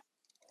different part.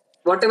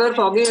 Whatever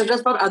fogging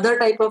occurs for other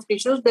type of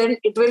tissues, then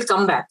it will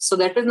come back. So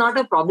that is not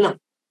a problem.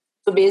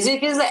 So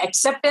basic is the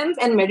acceptance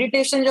and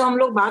meditation. जो हम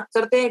लोग बात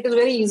करते हैं, it is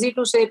very easy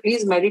to say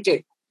please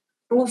meditate.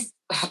 To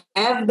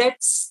have that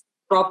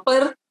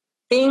proper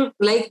thing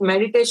like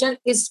meditation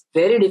is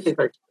very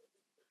difficult.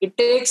 It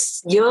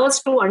takes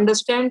years to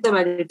understand the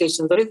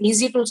meditation. So it's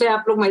easy to say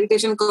आप लोग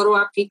meditation करो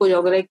आप ठीक हो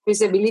जाओगे. Like we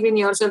say believe in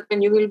yourself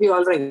and you will be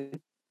all right.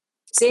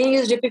 Saying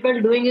is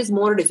difficult, doing is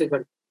more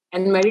difficult.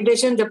 And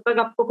meditation जब तक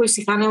आपको कोई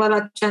सिखाने वाला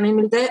अच्छा नहीं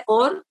मिलता है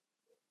और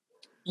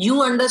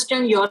you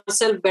understand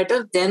yourself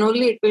better, then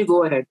only it will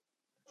go ahead.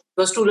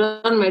 Because to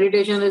learn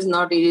meditation is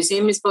not easy.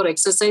 Same is for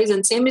exercise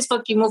and same is for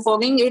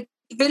chemofogging. It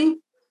will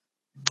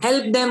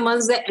help them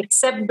once they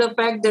accept the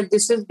fact that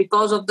this is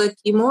because of the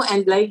chemo,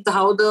 and like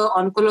how the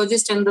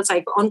oncologist and the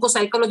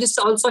oncopsychologists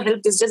also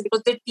help this just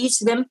because they teach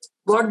them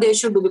what they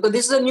should do, because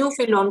this is a new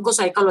field,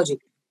 oncopsychology.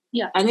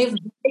 Yeah. And if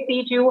they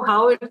teach you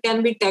how it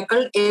can be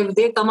tackled, if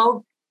they come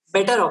out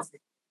better of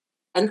it.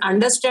 And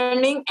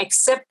understanding,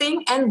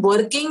 accepting and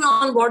working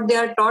on what they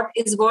are taught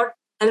is what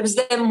helps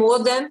them more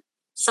than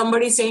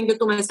somebody saying कि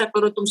तुम ऐसा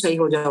करो तुम सही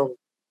हो जाओगे.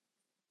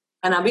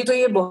 And अभी तो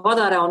ये बहुत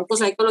आ रहा है.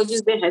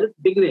 Onco-psychologists they help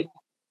big way.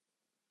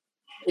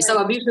 ये सब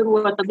अभी शुरू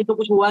हुआ, तभी तो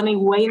कुछ हुआ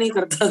ही नहीं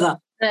करता था.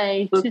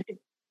 Right. So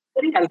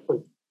very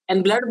helpful.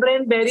 And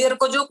blood-brain barrier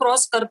को जो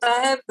cross करता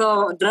है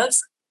the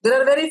drugs,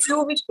 there are very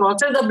few which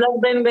crosses the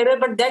blood-brain barrier,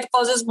 but that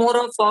causes more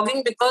of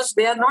fogging because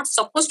they are not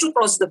supposed to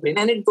cross the brain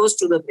and it goes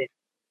to the brain.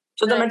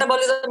 So the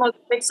metabolism also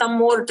takes some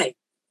more time.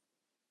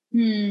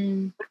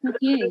 Okay.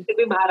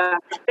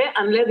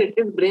 Unless it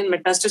is brain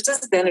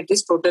metastasis, then it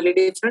is totally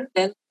different.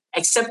 Then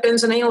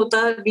acceptance nahi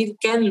hota, we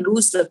can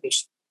lose the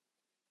patient.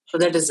 So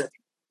that is it.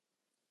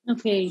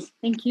 Okay.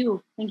 Thank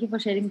you. Thank you for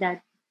sharing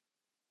that.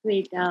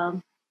 Great.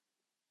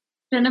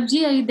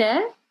 Pranabji, are you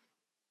there?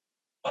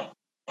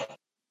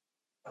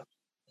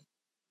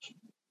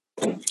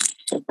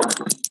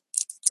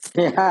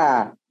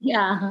 Yeah.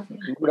 Yeah.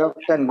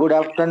 Good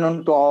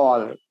afternoon to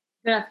all.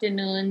 Good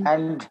afternoon.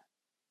 And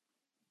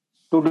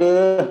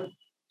today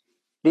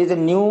there is a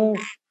new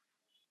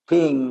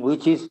thing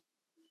which has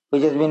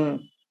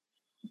been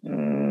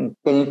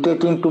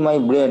penetrating to my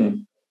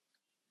brain.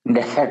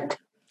 That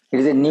it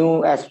is a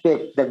new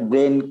aspect that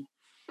brain,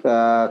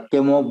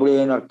 chemo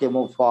brain or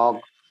chemo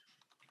fog,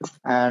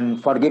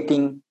 and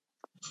forgetting.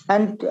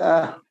 And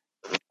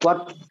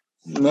what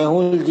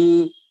Mehul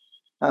ji,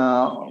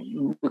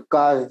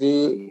 because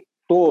he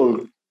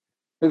told,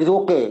 it is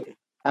okay.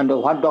 And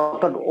what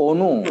Dr.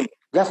 Onu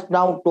just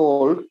now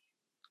told,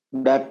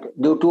 that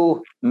due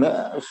to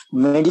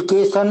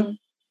medication,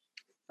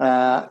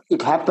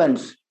 it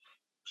happens.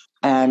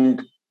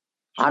 And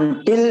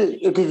until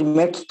it is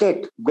met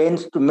state, brain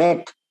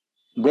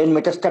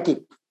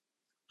metastatic.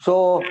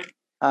 So,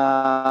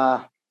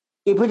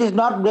 if it is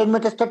not brain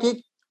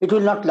metastatic, it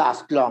will not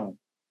last long.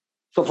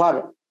 So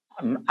far,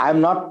 I am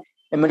not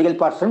a medical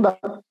person, but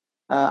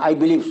I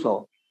believe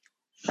so.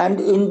 And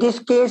in this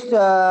case,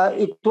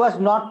 it was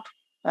not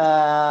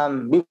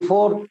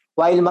before,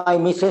 while my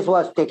missus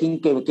was taking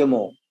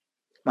chemo.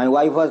 My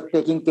wife was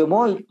taking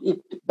chemo.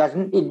 It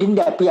didn't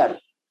appear,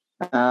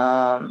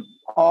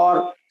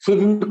 or she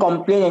didn't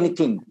complain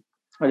anything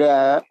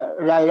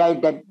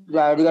regarding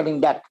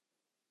that.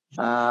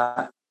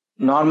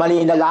 Normally,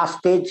 in the last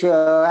stage,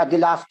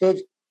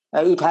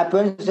 it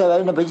happens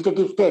in a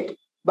vegetative state.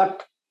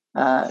 But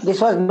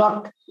this was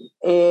not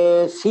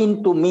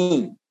seen to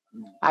me.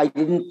 I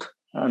didn't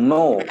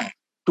know.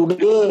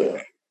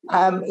 Today,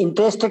 I am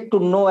interested to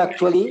know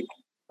actually.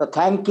 So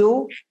thank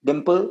you,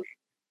 Dimple,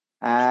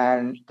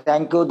 and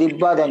thank you,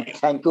 Dibba, and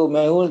thank you,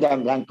 Mehul,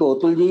 and thank you,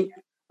 Otulji,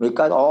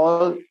 because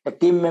all the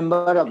team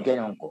member of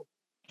Genonco.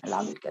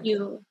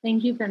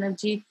 Thank you,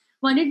 Pranabji.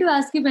 Wanted to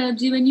ask you,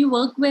 Pranabji, when you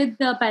work with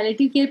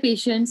palliative care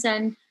patients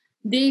and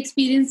they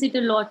experience it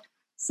a lot,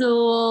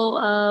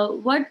 so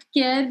what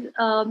care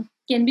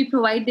can be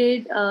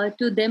provided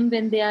to them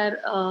when they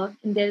are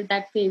in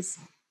that phase?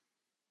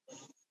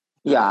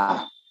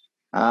 Yeah.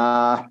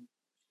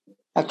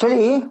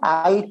 Actually,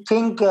 I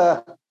think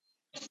the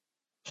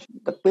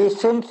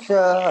patients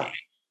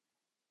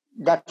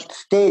that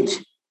stage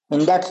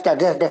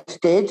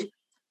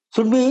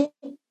should be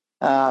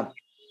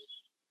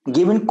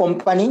given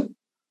companion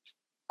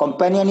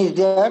is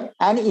there,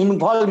 and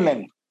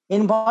involvement.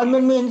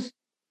 Involvement means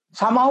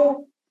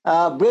somehow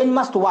brain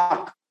must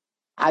work,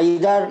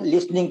 either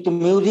listening to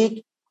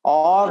music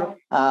or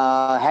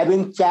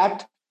having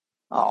chat.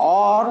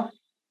 Or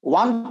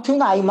one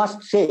thing I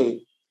must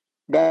say,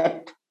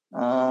 that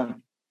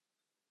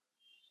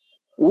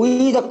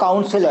we the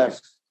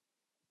counselors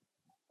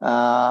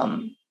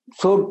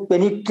should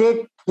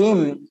penetrate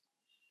him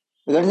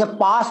regarding the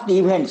past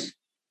events,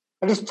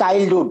 that is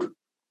childhood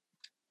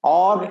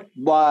or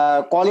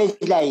college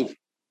life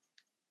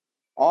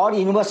or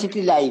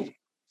university life.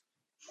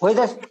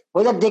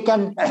 whether they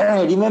can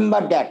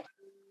remember that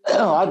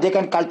or they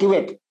can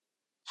cultivate.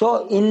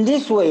 So in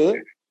this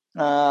way,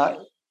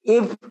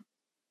 if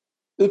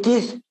it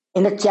is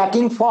in a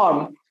chatting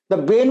form, the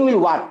brain will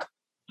work.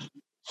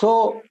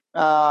 So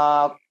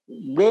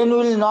brain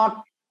will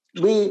not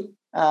be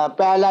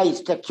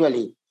paralyzed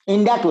actually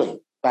in that way.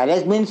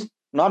 Paralyzed means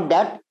not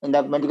that in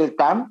the medical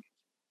term.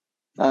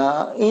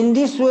 In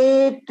this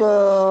way,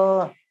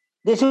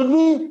 they should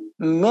be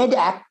made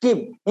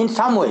active in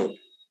some way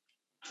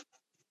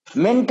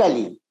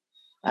mentally,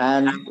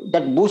 and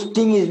that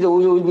boosting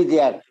will be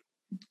there.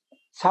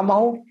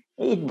 Somehow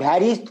it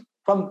varies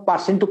from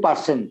person to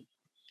person.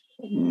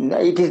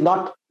 It is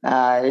not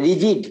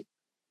rigid.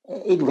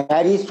 It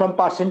varies from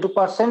person to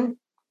person.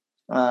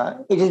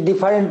 It is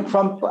different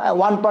from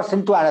one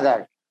person to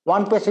another,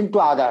 one person to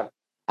other,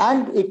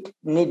 and it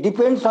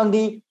depends on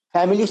the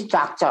family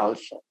structure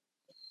also.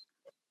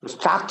 The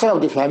structure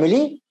of the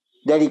family,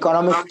 their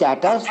economic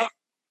status,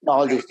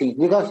 all these things.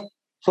 Because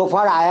so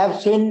far I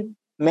have seen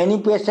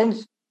many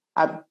patients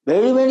are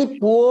very, very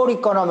poor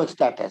economic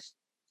status.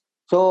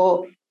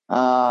 So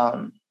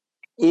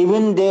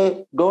even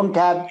they don't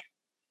have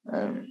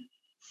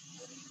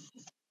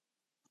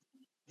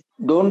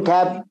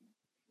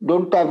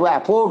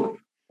afford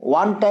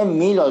one-time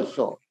meal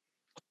also.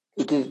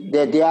 It is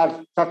they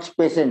are such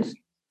patients.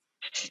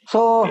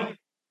 So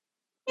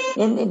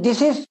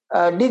this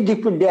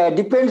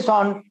depends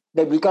on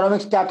the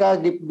economic status,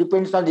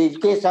 depends on the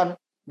education,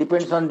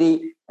 depends on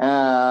the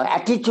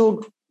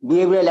attitude,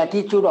 behavioral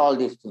attitude, all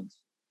these things.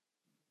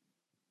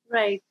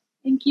 Right.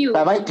 Thank you.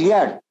 Am I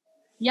clear?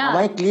 Yeah. Am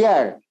I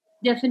clear?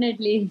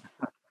 Definitely.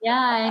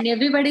 Yeah, and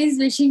everybody is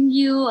wishing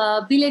you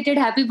a belated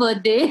happy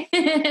birthday.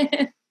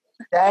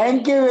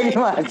 Thank you very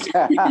much.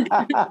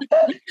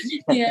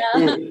 Yeah.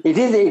 It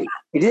is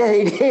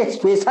a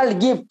special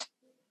gift.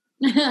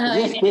 It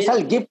is a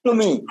special gift to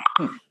me.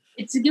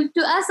 It's a gift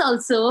to us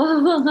also.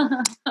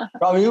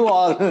 From you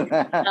all.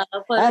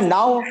 And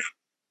now,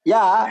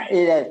 yeah,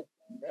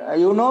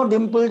 you know,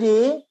 Dimple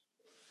ji,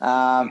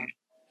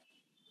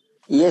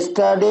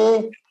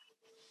 yesterday,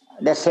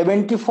 the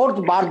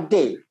 74th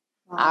birthday,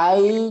 I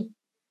will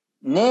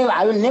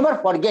never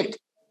forget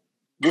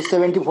this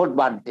 74th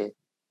birthday,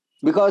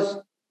 because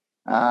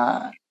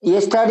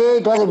yesterday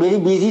it was a very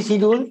busy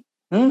schedule.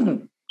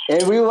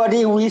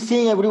 Everybody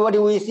wishing.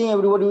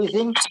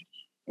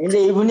 In the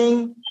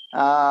evening,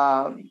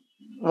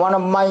 one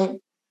of my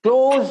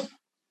close,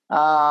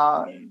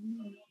 not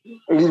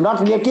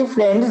relative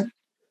friends,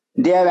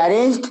 they have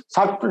arranged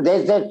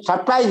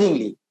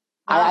surprisingly.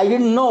 I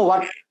didn't know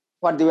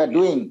what they were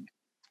doing.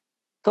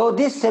 So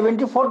this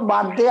 74th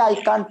birthday I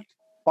can't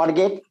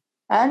forget,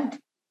 and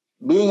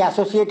being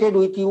associated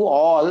with you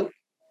all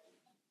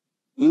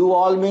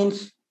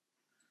means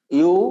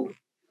you,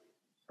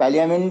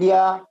 Pallium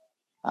India,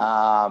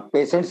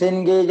 Patients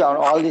Engage, or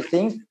all these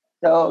things.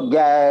 So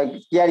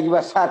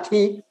caregiver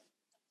Sathi.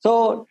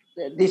 So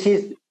this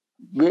is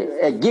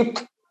a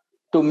gift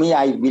to me,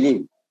 I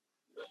believe.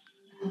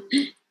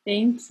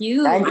 Thank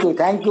you.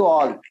 Thank you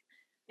all.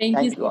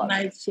 Thank you so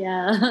much.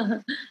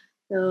 Yeah.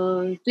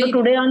 So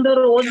today on the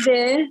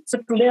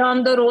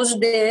Rose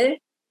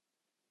Day,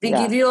 we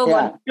give you a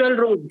virtual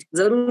rose.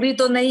 जरूरी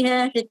तो नहीं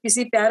है कि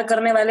किसी प्यार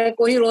करने वाले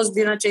को ही रोज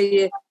देना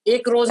चाहिए.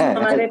 एक रोज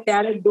हमारे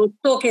प्यारे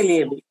दोस्तों के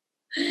लिए भी.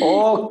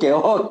 Okay.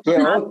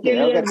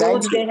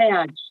 Rose Day है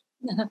आज.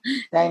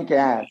 Thank you.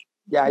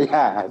 Yeah.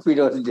 Happy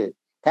Rose Day.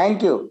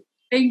 Thank you.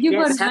 Thank you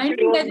for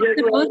reminding that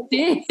it's Rose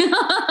Day.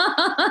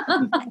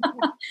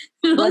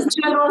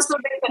 Virtual Rose तो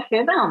दे सकते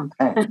हैं ना हम.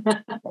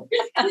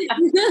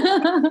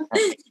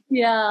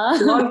 Yeah.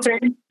 Small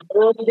friend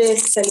Rose Day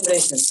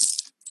celebration.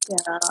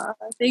 Yeah,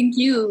 thank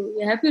you.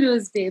 Happy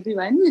Rose Day,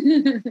 everyone.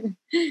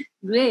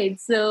 Great.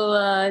 So,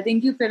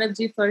 thank you,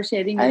 Pranabji, for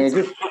sharing. And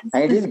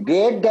it is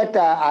great that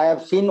I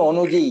have seen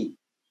Onuji,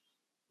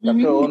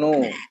 Dr.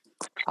 Onu,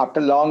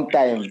 after a long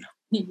time.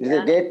 Yeah. It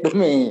is great to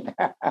me.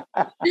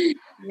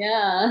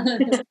 Yeah.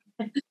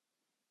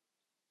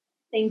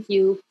 Thank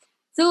you.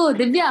 So,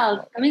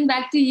 Divya, coming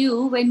back to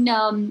you, when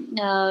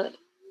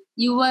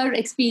you were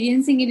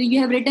experiencing it, you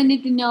have written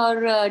it in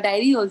your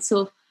diary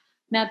also.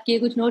 मैं आपके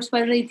कुछ notes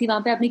पढ़ रही थी,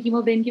 वहाँ पे आपने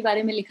chemo brain के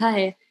बारे में लिखा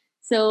है.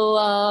 So,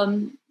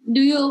 do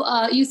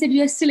you said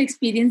you are still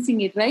experiencing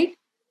it, right?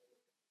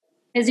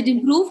 Has it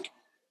improved?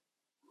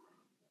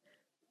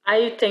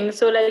 I think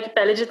so. Like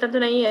पहले जितना तो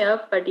नहीं है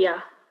अब, but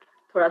yeah,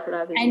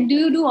 थोड़ा. And do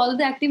you do all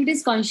the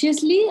activities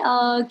consciously?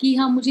 कि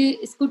हाँ मुझे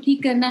इसको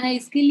ठीक करना है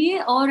इसके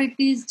लिए, or it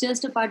is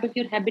just a part of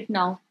your habit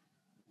now?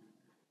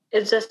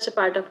 It's just a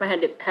part of my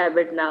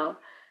habit now.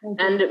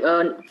 Okay. And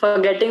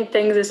forgetting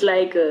things is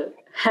like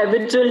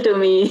habitual to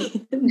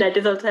me. That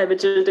is also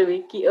habitual to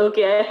me.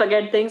 Okay, I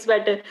forget things,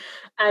 but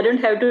I don't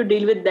have to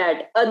deal with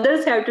that.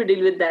 Others have to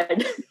deal with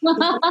that.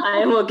 I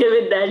am okay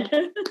with that.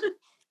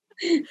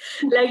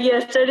 Like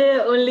yesterday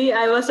only,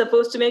 I was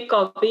supposed to make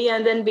coffee,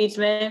 and then beach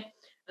mein,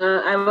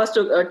 I was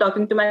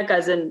talking to my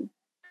cousin.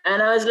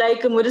 And I was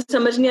like, मुझे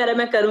समझ नहीं आ रहा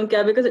मैं करूँ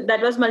क्या, because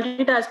that was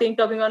multitasking,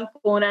 talking on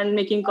phone and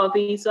making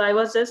coffee. So I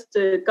was just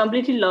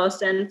completely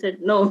lost and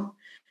said, no,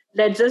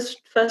 let's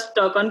just first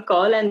talk on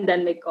call and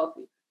then make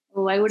coffee.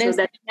 Oh, I would have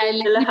said that's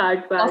still a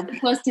hard part. Coffee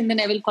first and then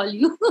I will call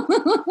you.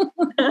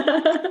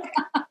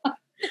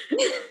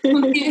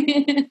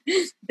 Okay.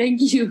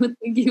 Thank you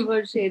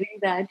for sharing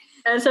that.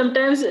 And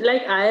sometimes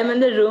like I am in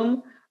the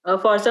room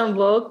for some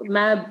work,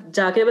 मैं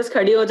जाके बस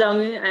खड़ी हो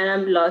जाऊंगी and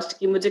I'm lost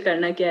कि मुझे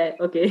करना क्या है.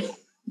 Okay.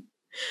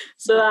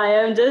 So I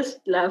am just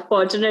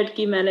fortunate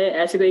कि मैंने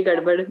ऐसी कोई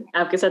गड़बड़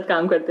आपके साथ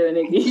काम करते हुए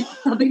नहीं की.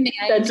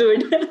 That's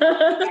good.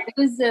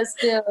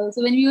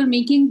 So when we were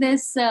making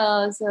this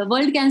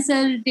World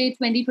Cancer Day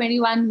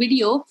 2021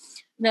 video,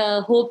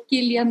 the hope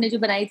के लिए हमने जो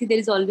बनाई थी, there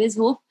is always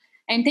hope.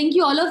 And thank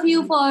you all of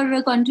you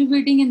for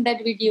contributing in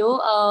that video.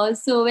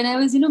 So when I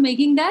was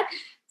making that,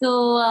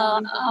 so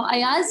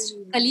I asked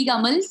colleague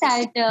Amal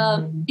that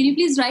can you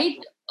please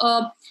write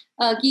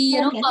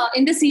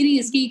in the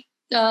series कि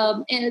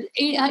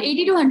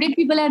 80 to 100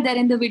 people are there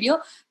in the video,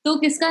 तो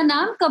किसका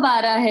नाम कब आ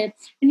रहा है?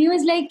 And he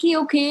was like कि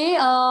okay,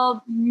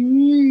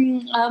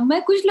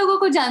 मैं कुछ लोगों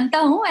को जानता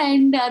हूँ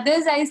and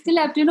others I still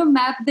have to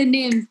map the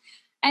names.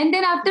 And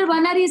then after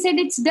 1 hour he said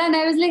it's done.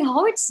 I was like,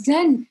 how it's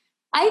done?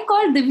 I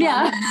called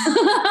Divya.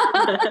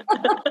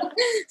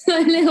 So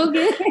I'm like,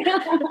 okay.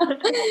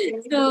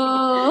 So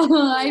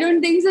I don't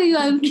think so you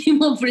have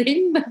chemo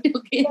brain, but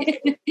okay.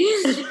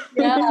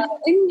 Yeah.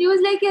 And he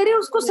was like, अरे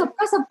उसको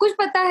सबका सब कुछ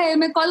पता है,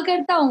 मैं call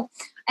करता हूँ.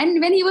 And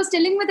when he was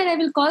telling me that I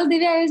will call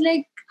Divya, I was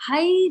like,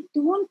 I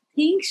don't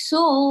think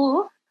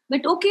so.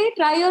 But okay,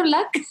 try your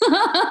luck.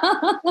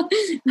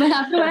 But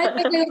after a while, I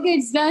was like, okay,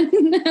 it's done.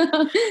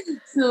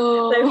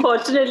 So, like,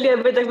 fortunately,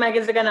 अभी तक मैं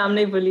किसी का नाम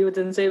नहीं भूली हूँ,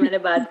 जिनसे मैंने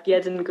बात किया,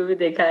 जिनको भी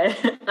देखा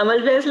है.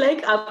 अमल भाई is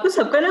like, आपको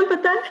सबका नाम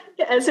पता है?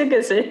 ऐसे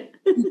कैसे?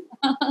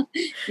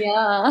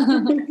 Yeah.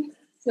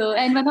 So,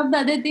 and one of the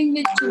other thing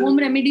with home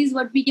remedies,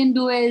 what we can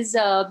do is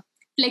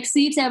flex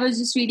seeds. I was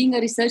just reading a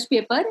research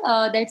paper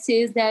that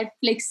says that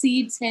flex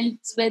seeds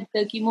helps with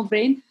the chemo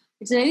brain.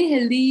 It's a very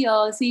healthy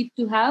seed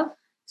to have.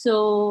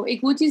 So, एक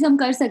वो चीज हम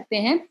कर सकते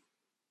हैं.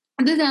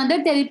 There's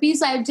another therapy.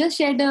 So I've just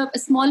shared a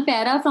small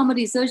para from a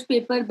research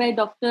paper by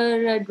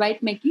Dr.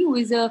 Dwight Mackey, who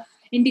is a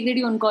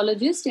integrative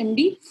oncologist,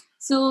 MD.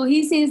 So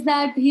he says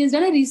that he has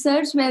done a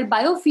research where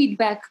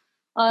biofeedback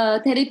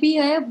therapy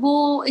hai,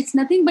 it's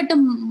nothing but a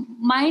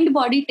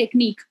mind-body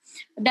technique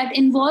that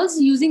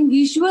involves using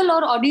visual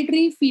or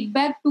auditory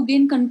feedback to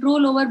gain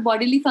control over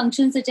bodily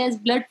functions such as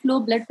blood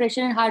flow, blood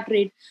pressure and heart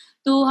rate.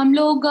 तो हम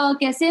लोग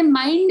कैसे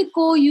mind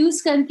को use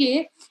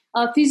करके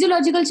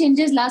physiological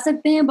changes ला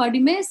सकते हैं body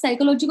में,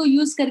 psychology को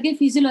यूज करके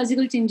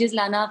फिजियोलॉजिकल चेंजेस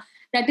लाना,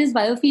 that is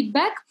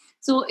biofeedback.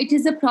 So it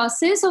is a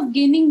process of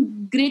gaining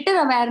greater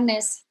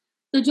awareness.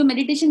 तो जो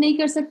मेडिटेशन नहीं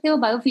कर सकते वो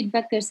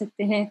बायोफीडबैक कर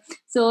सकते हैं.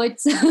 So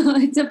it's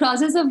a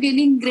process of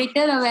gaining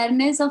greater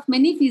awareness of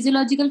many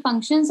physiological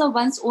functions of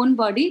one's own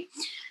body.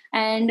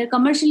 And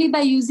commercially by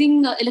using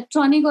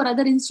electronic or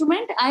other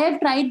instrument, I have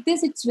tried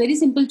this. It's very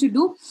simple to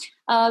do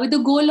with the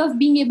goal of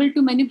being able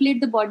to manipulate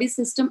the body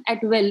system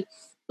at will.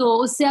 So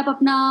उससे आप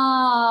अपना,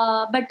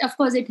 but of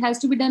course it has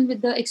to be done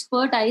with the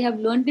expert. I have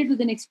learned it with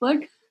an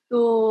expert.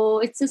 So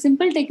it's a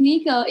simple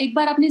technique. एक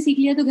बार आपने सीख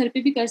लिया तो घर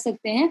पे भी कर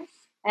सकते हैं.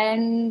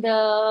 And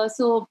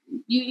so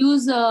you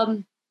use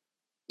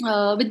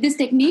with this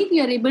technique,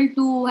 you are able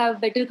to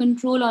have better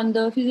control on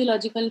the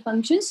physiological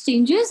functions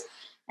changes.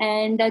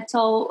 And that's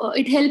how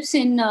it helps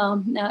in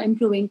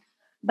improving.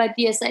 But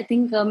yes, I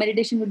think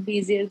meditation would be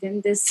easier than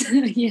this.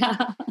 Yeah.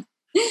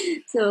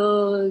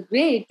 So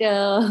great.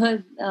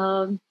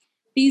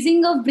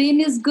 Teasing of brain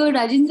is good.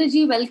 Rajendra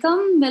ji,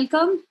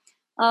 welcome.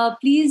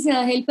 Please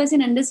help us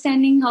in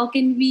understanding how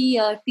can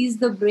we tease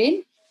the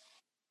brain.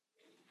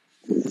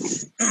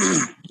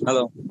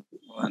 Hello.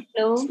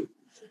 Hello.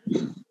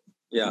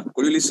 Yeah.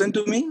 Could you listen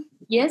to me?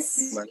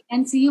 Yes, we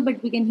can see you,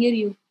 but we can hear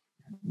you.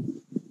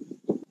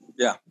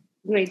 Yeah.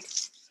 Great.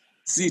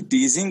 See,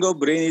 teasing of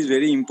brain is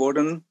very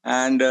important,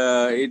 and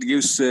it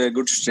gives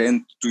good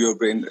strength to your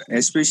brain.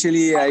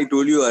 Especially, I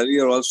told you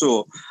earlier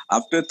also,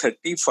 after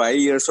 35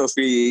 years of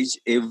age,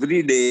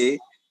 every day,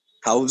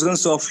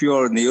 thousands of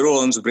your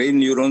neurons, brain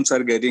neurons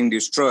are getting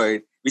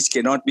destroyed, which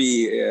cannot be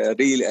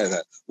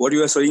real. What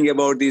you are saying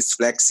about this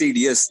flaxseed,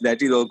 yes,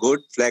 that is all good.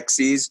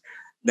 Flaxseed,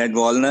 then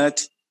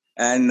walnut.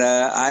 And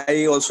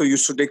I also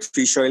used to take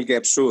fish oil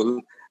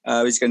capsule,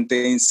 which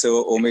contains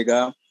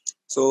omega.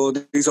 So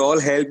this all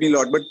helped me a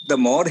lot. But the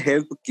more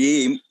help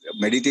came,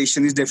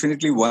 meditation is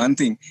definitely one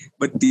thing.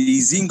 But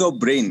teasing of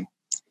brain,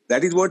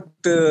 that is what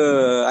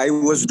I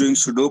was doing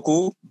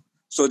Sudoku.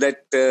 So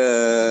that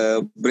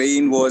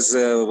brain was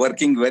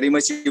working very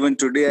much. Even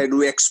today, I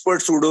do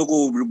expert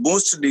Sudoku.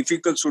 Most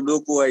difficult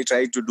Sudoku I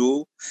try to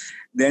do.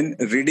 Then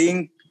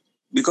reading,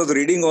 because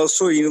reading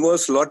also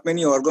involves lot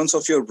many organs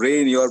of your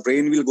brain. Your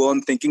brain will go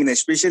on thinking. And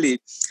especially,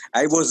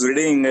 I was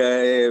reading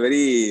a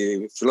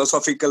very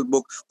philosophical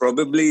book.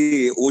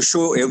 Probably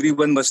Osho,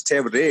 everyone must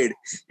have read.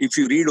 If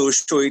you read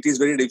Osho, it is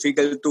very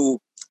difficult to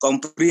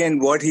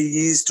comprehend what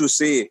he is to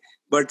say.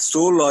 But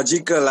so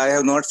logical, I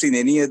have not seen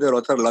any other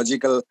author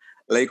logical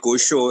like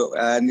Osho.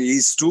 And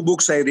his two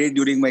books I read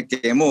during my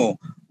chemo.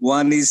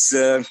 One is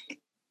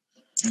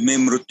मैं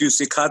मृत्यु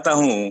सिखाता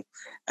हूँ,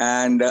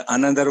 and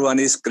another one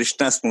is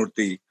Krishna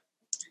Smurti.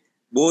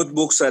 Both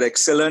books are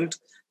excellent.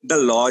 The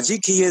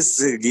logic he has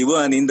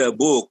given in the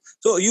book,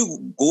 so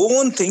you go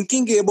on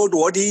thinking about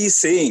what he is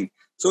saying,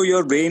 so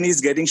your brain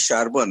is getting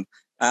sharpened.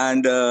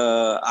 And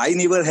I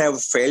never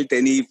have felt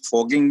any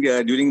fogging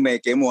during my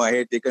chemo. I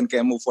had taken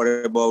chemo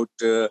for about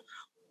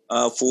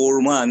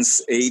 4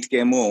 months, 8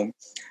 chemo.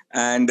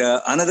 And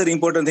another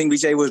important thing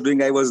which I was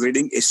doing, I was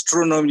reading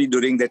astronomy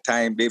during that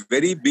time, a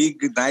very big,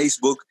 nice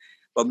book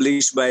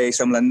published by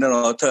some London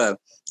author.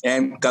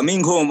 And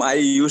coming home, I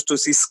used to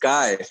see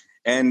sky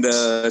and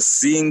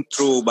seeing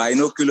through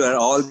binocular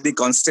all the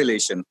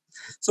constellation.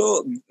 So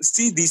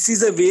see, this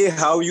is a way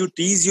how you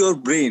tease your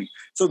brain.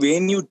 So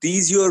when you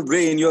tease your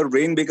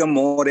brain become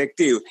more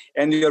active,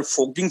 and your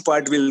fogging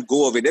part will go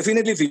away.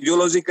 Definitely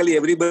physiologically,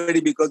 everybody,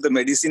 because the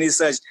medicine is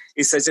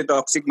such a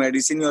toxic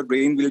medicine, your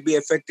brain will be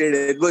affected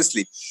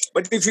adversely.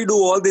 But if you do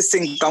all these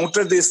things,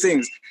 counter these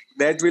things,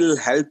 that will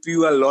help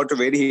you a lot,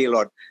 very a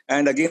lot.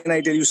 And again,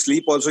 I tell you,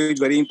 sleep also is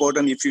very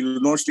important. If you do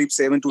not sleep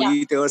 7 to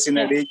 8 hours in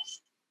a day,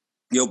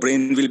 your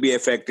brain will be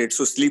affected.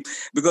 So sleep,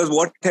 because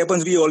what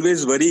happens, we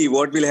always worry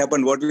what will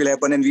happen,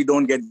 and we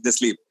don't get the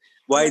sleep.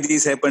 Why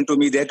this happened to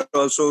me? That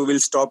also will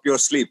stop your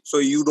sleep. So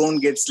you don't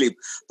get sleep.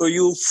 So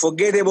you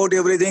forget about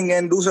everything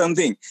and do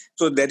something.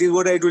 So that is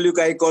what I told you.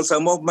 I call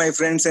some of my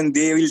friends and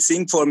they will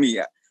sing for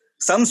me.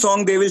 Some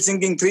song they will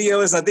sing in 3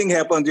 hours, nothing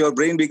happens. Your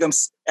brain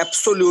becomes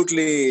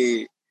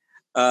absolutely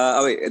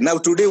away. Now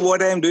today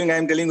what I am doing, I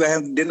am telling you, I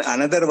have done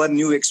another one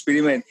new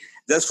experiment.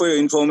 Just for your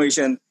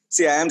information,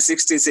 see, I am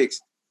 66.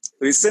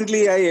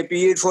 Recently, I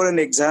appeared for an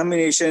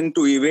examination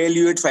to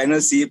evaluate final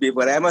CA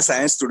paper. I am a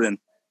science student.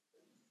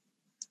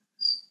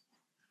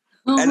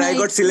 And I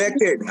got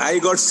selected.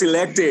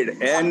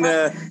 And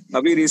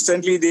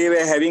recently, they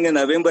were having a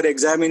November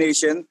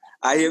examination.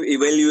 I have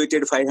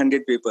evaluated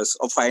 500 papers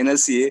of final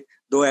CA,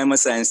 though I am a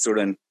science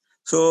student.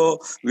 So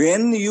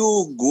when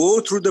you go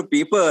through the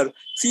paper,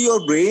 see,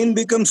 your brain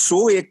becomes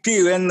so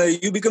active and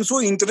you become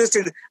so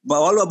interested.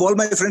 All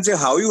my friends say,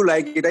 how you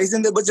like it? I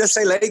said, but just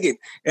I like it.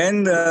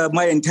 And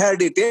my entire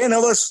day, 10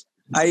 hours,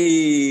 I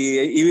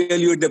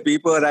evaluate the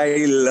paper.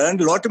 I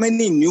learned a lot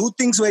many new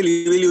things while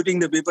evaluating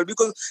the paper,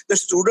 because the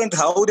student,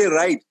 how they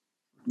write.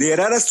 There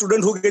are a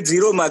student who gets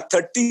 0 mark.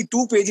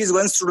 32 pages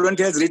one student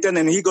has written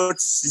and he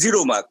got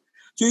 0 mark.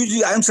 So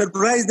I am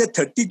surprised that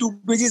 32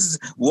 pages,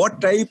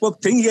 what type of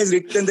thing he has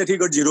written that he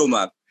got 0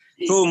 mark.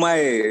 So my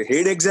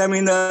head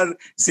examiner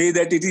say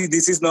that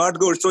this is not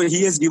good. So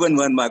he has given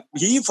 1 mark.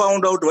 He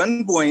found out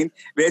one point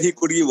where he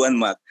could give 1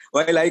 mark,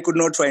 while I could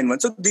not find one.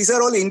 So these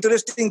are all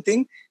interesting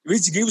things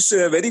which gives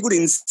a very good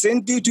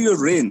incentive to your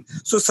brain.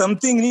 So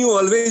something new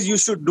always you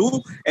should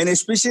do. And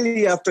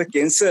especially after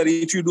cancer,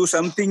 if you do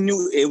something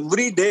new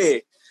every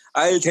day,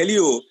 I'll tell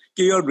you,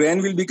 your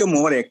brain will become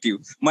more active.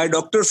 My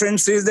doctor friend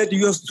says that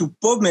you have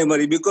superb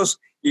memory, because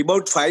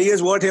about 5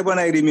 years, what happened,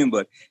 I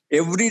remember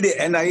every day.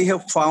 And I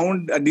have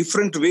found a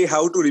different way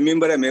how to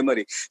remember a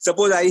memory.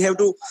 Suppose I have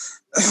to,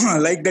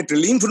 like that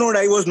lymph node,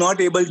 I was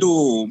not able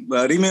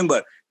to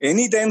remember.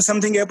 Anytime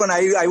something happened,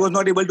 I was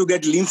not able to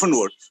get lymph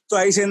node. So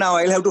I say, now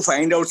I'll have to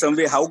find out some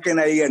way, how can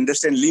I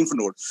understand lymph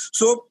node?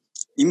 So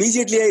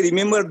immediately I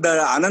remember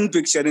the Anand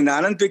picture. In the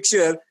Anand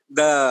picture,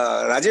 the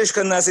Rajesh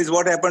Khanna says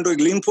what happened to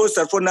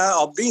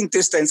lymphosurfona of the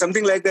intestine,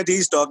 something like that he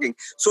is talking.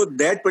 So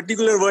that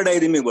particular word I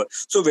remember.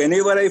 So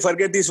whenever I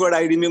forget this word,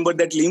 I remember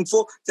that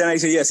lympho, then I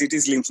say, yes, it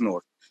is lymph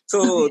node.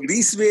 So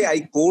this way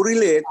I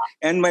correlate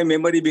and my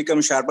memory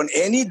becomes sharpened.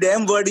 Any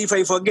damn word if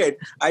I forget,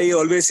 I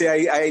always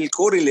say I'll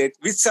correlate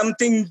with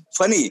something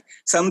funny,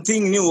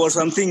 something new or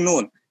something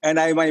known. And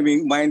my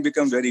mind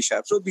becomes very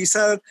sharp. So these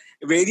are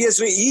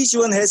various ways. Each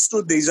one has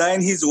to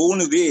design his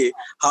own way,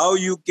 how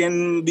you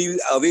can be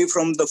away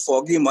from the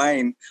foggy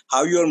mind,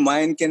 how your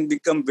mind can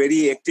become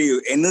very active,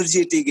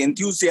 energetic,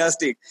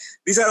 enthusiastic.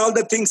 These are all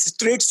the things,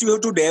 traits you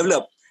have to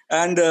develop.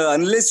 And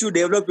unless you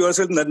develop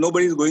yourself,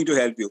 nobody is going to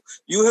help you.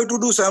 You have to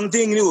do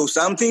something new,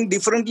 something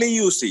differently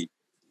you see.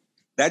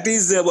 That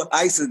is,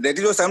 that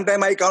is why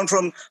sometimes I count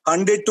from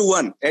 100 to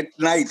 1 at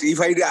night.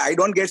 If I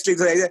don't get sleep,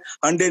 so I say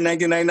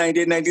 199,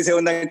 98,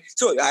 97, 90.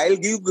 So I'll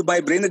give my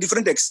brain a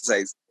different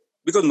exercise.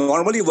 Because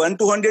normally 1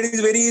 to 100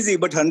 is very easy,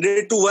 but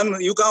 100 to 1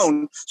 you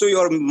count, so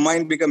your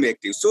mind becomes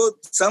active. So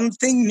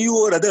something new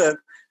or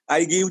other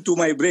I give to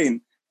my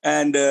brain,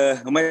 and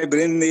my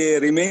brain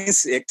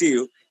remains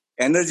active,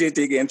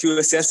 energetic,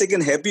 enthusiastic,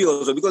 and happy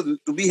also. Because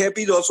to be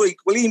happy is also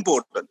equally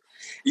important.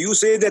 You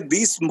say that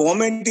this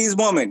moment is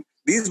moment.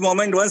 This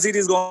moment, once it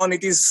is gone,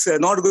 it is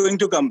not going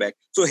to come back.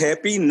 So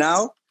happy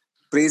now,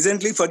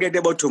 presently, forget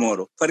about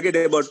tomorrow, forget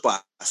about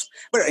past.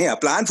 But yeah,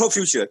 plan for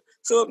future.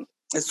 So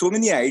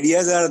many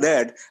ideas are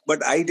there.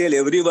 But I tell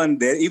everyone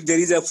there, if there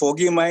is a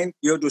foggy mind,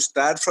 you have to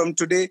start from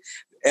today.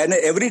 And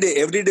every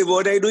day,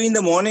 what I do in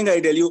the morning, I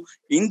tell you,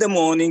 in the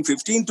morning,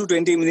 15 to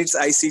 20 minutes,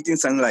 I sit in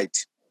sunlight.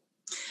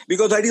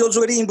 Because that is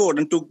also very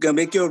important to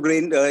make your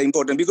brain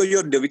important, because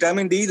the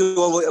vitamin D is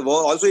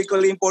also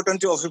equally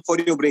important for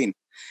your brain.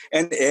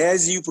 And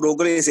as you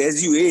progress,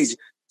 as you age,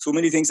 so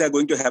many things are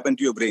going to happen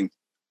to your brain.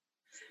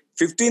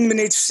 15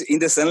 minutes in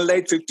the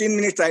sunlight, 15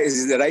 minutes.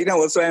 Right now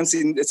also I'm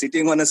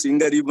sitting on a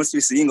swinger. You must be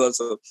seeing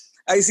also.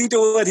 I sit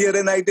over here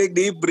and I take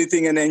deep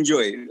breathing and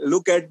enjoy.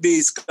 Look at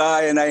the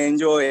sky and I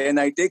enjoy and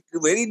I take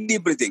very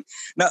deep breathing.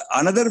 Now,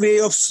 another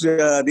way of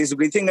this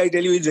breathing, I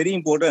tell you, is very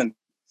important.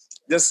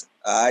 Just,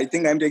 I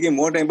think I'm taking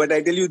more time, but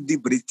I tell you the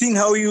breathing,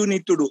 how you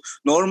need to do.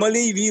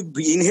 Normally, we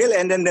inhale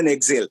and then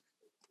exhale.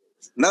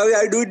 Now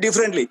I do it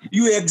differently.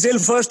 You exhale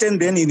first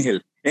and then inhale.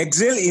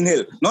 Exhale,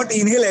 inhale. Not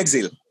inhale,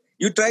 exhale.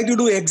 You try to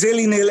do exhale,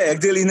 inhale,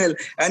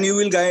 and you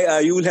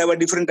will have a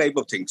different type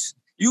of things.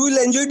 You will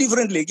enjoy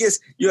differently. Yes,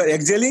 you are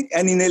exhaling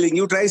and inhaling.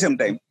 You try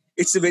sometime.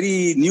 It's a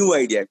very new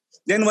idea.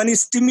 Then one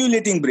is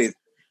stimulating breath.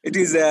 It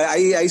is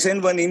I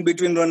send one in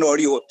between one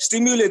audio.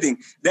 Stimulating,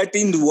 that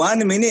in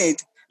 1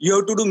 minute you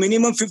have to do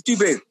minimum 50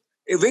 breath.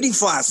 Very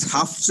fast,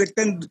 half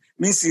second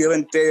means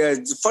even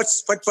fat,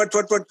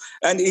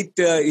 and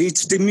it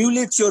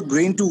stimulates your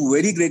brain to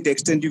very great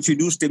extent if you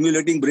do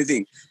stimulating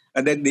breathing.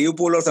 And that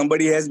Leopold or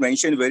somebody has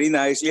mentioned very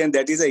nicely, and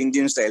that is an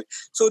Indian style.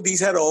 So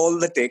these are all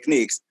the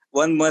techniques.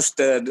 One must,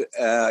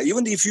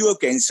 even if you have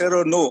cancer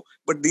or no,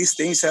 but these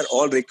things are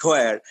all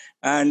required,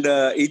 and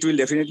it will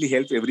definitely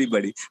help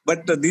everybody.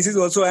 But this is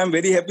also, I am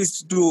very happy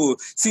to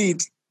see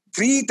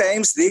 3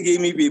 times they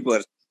gave me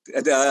paper.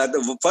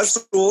 The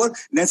first over,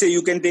 then say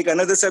you can take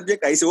another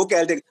subject. I say, okay,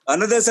 I'll take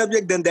another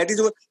subject, then that is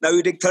over. Now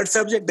you take third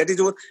subject, that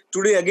is over.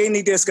 Today again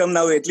it has come,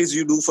 now at least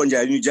you do for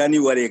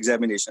January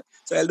examination.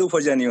 So I'll do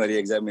for January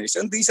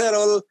examination. These are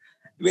all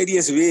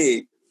various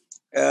way,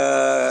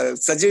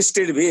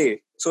 suggested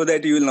way, so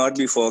that you will not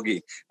be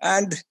foggy.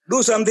 And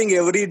do something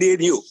every day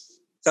new,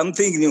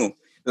 something new.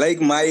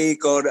 Like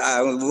mic, or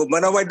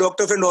one of my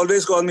doctor friend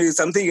always call me,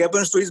 something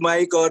happens to his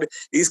mic or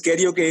his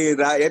karaoke.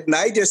 At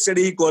night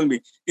yesterday he called me,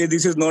 hey,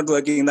 this is not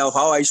working now,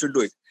 how I should do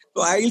it.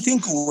 So I'll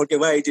think, okay,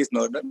 why it is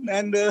not done.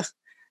 And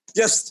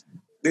just,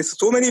 there's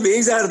so many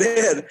ways are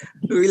there.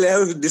 We'll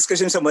have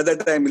discussion some other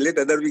time, let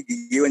other be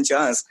given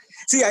chance.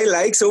 See, I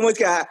like so much.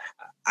 I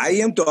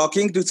am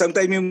talking to,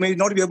 sometimes you may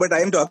not be, but I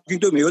am talking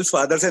to Mehul's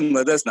fathers and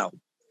mothers now.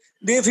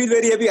 They feel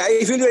very happy.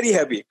 I feel very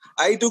happy.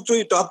 I took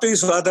to talk to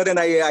his father, and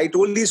I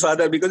told his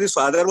father, because his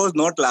father was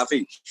not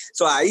laughing.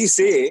 So I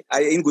say,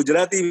 in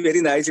Gujarati, very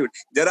nice,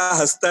 Jara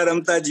hasta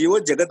ramta jivo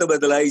jagat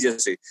badlai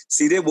jase.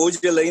 Sire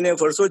boj laine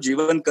farso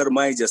jivan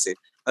karmai jase.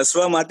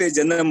 Haswa mate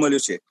janam malyo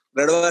che.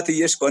 Radwathi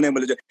yesh kone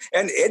malyo che.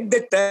 And at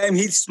that time,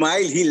 he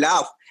smiled, he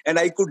laughed. And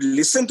I could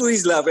listen to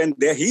his laugh. And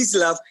his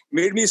laugh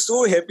made me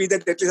so happy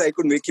that at least I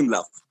could make him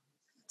laugh.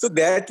 So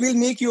that will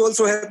make you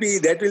also happy.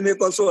 That will make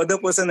also other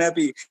person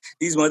happy.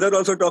 His mother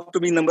also talked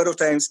to me a number of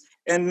times,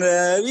 and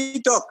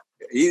we talk.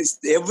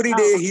 Every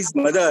day his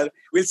mother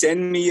will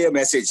send me a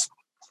message,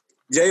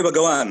 Jai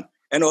Bhagavan,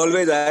 and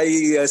always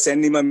I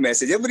send him a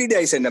message. Every day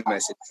I send a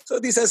message. So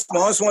these are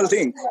small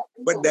things,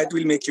 but that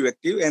will make you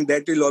active, and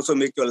that will also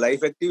make your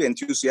life active,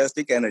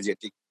 enthusiastic,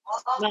 energetic.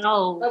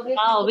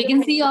 Wow! We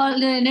can see all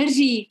the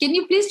energy. Can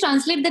you please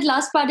translate that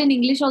last part in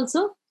English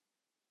also?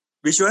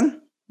 Which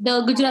one?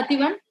 The Gujarati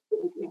one.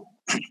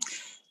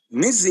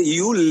 Means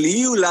you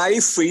live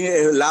life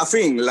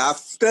laughing.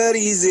 Laughter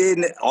is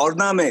an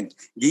ornament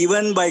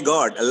given by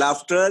God.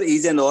 Laughter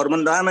is an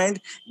ornament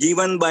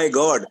given by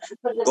God.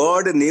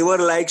 God never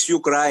likes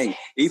you crying.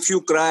 If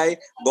you cry,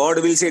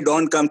 God will say,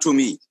 don't come to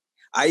me.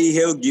 I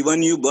have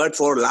given you birth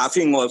for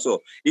laughing also.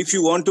 If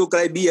you want to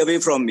cry, be away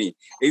from me.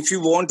 If you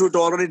want to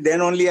tolerate,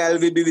 then only I will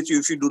be with you.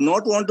 If you do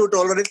not want to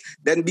tolerate,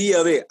 then be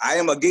away. I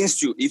am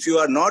against you. If you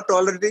are not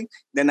tolerating,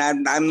 then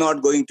I'm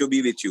not going to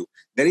be with you.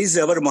 There is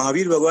our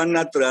Mahavir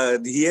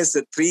Bhagavan, he has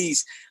 3.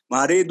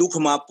 Mare dukh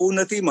mapu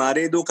nati,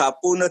 mare dukh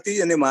apu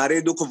nati, and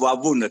mare dukh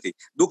vavu nati.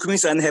 Dukh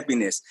means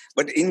unhappiness.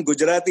 But in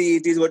Gujarati,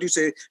 it is what you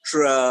say,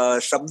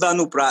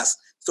 Shabdanupras.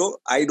 So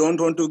I don't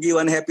want to give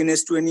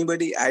unhappiness to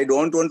anybody. I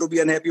don't want to be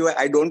unhappy.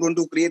 I don't want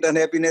to create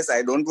unhappiness.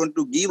 I don't want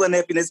to give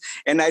unhappiness.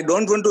 And I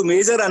don't want to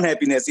measure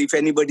unhappiness if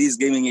anybody is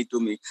giving it to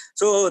me.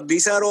 So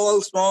these are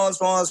all small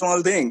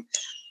things.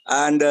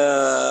 And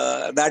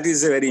that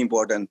is very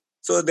important.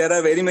 So there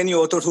are very many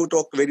authors who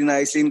talk very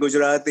nicely in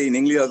Gujarati, in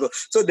English also.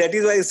 So that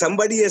is why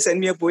somebody has sent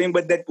me a poem,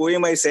 but that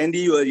poem I sent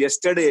you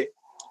yesterday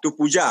to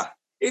Puja.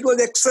 It was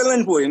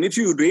excellent poem. If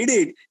you read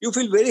it, you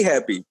feel very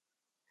happy.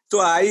 So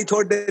I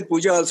thought that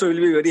Puja also will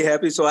be very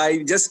happy. So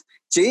I just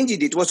changed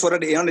it. It was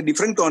on a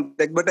different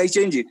context, but I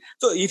changed it.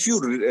 So if you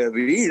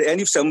read,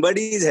 and if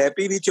somebody is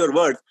happy with your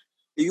words,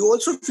 you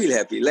also feel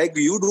happy. Like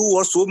you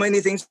do so many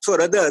things for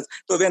others.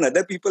 So when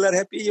other people are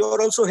happy, you are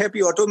also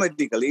happy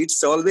automatically.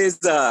 It's always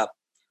a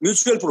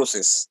mutual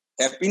process.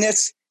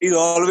 Happiness is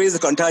always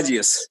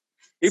contagious.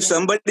 If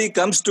somebody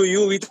comes to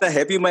you with a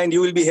happy mind,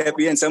 you will be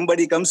happy. And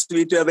somebody comes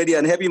with a very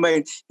unhappy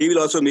mind, he will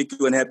also make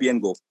you unhappy and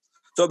go.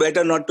 So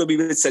better not to be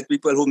with such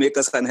people who make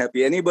us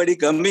unhappy. Anybody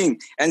coming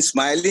and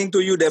smiling to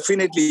you,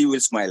 definitely you will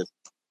smile.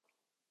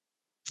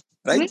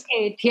 Right?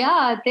 Great.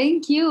 Yeah,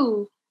 thank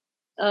you.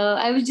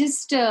 I was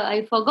just,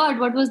 I forgot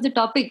what was the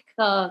topic.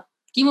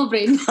 Chemo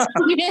brain. I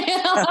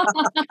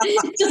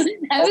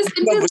was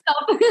in this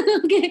topic.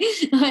 Okay.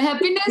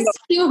 Happiness,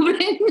 chemo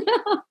brain.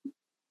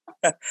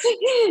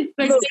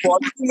 But No,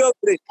 fogging of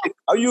brain.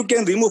 How you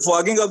can remove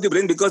fogging of the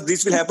brain, because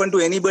this will happen to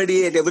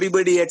anybody at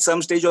everybody at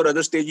some stage or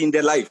other stage in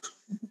their life.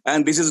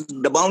 And this is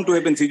the bound to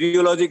happen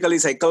physiologically,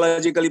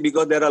 psychologically,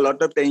 because there are a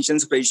lot of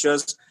tensions,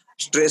 pressures,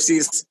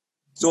 stresses.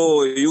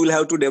 So you will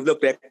have to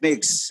develop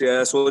techniques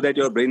so that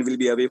your brain will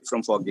be away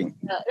from fogging.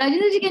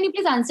 Rajendra ji, can you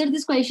please answer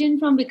this question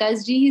from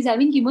Vikas ji? He's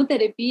having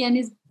chemotherapy and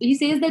he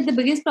says that the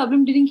biggest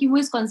problem during chemo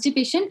is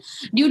constipation.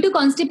 Due to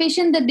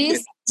constipation, the day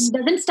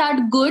doesn't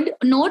start good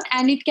note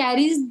and it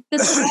carries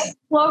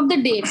throughout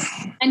the day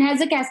and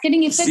has a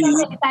cascading effect on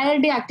the entire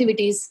day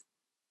activities.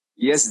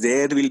 Yes,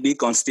 there will be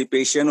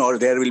constipation or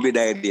there will be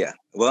diarrhea.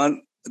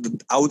 One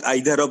out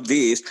either of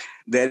these,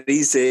 there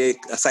is a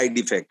side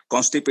effect.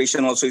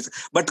 Constipation also is,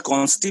 but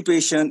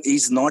constipation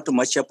is not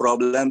much a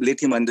problem. Let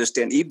him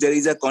understand. If there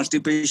is a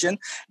constipation,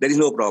 there is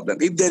no problem.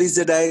 If there is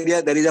a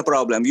diarrhea, there is a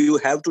problem. You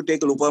have to take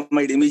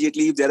lopamide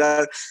immediately if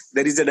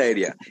there is a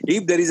diarrhea.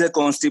 If there is a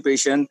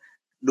constipation,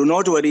 do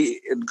not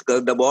worry.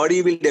 The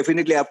body will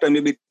definitely, after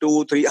maybe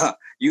 2, 3.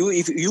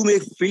 If you may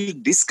feel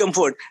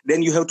discomfort,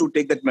 then you have to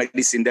take that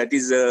medicine. That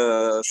is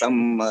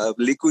some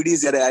liquid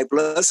is there, I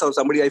plus or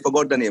somebody, I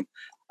forgot the name.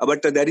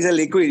 But there is a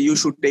liquid. You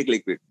should take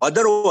liquid.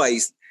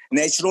 Otherwise,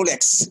 Natural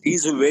X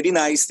is a very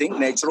nice thing.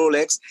 Natural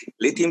X,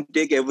 let him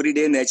take every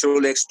day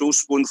Natural X 2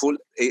 spoonful.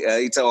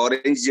 It's an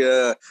orange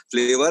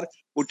flavor.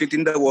 Put it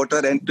in the water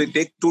and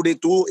take 2 days,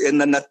 and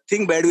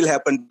nothing bad will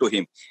happen to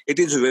him. It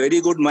is very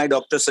good. My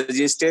doctor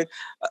suggested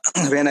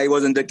when I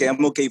was in the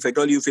chemo, if at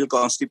all you feel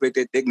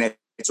constipated, take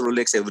Natural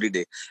X every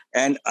day.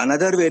 And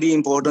another very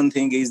important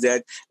thing is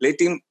that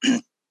let him,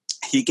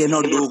 he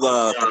cannot do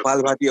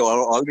Kapalbhati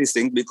or all these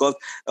things, because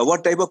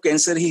what type of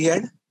cancer he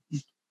had?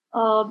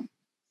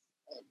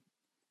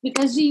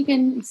 Because you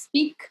can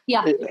speak.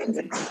 Yeah.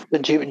 The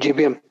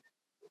GBM.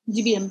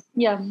 GBM.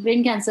 Yeah,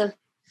 brain cancer.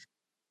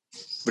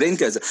 Brain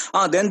cancer.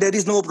 Then there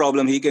is no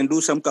problem. He can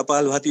do some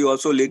Kapalbhati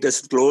also later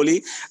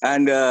slowly,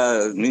 and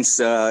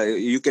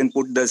you can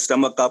put the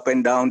stomach up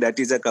and down. That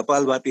is a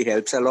Kapalbhati,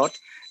 helps a lot.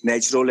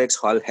 Natural X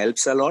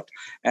helps a lot,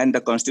 and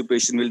the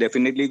constipation will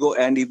definitely go.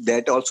 And if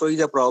that also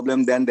is a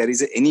problem, then there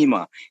is an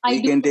enema.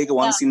 He can take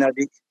once in a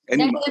day.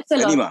 Enema. That helps a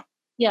lot. Enema.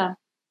 Yeah.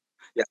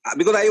 Yeah,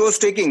 because I was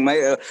taking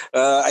I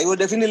was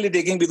definitely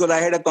taking, because I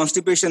had a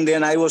constipation.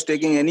 Then I was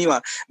taking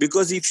enema,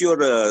 because if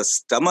your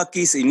stomach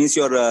means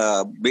your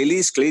belly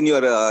is clean,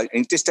 your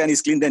intestine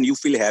is clean, then you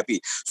feel happy.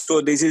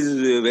 So this is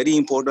very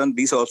important.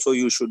 This also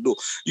you should do.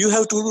 You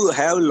have to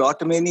have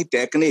many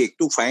technique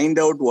to find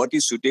out what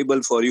is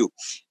suitable for you.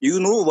 You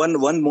know,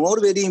 one more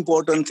very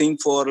important thing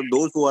for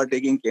those who are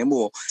taking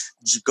chemo,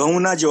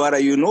 Gauna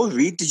Jwara,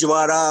 wheat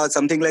Jwara,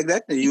 something like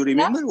that. You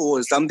remember?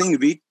 Or something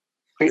wheat.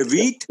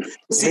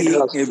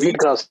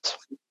 Wheatgrass.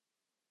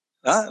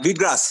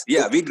 Wheatgrass.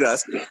 Yeah,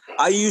 wheatgrass.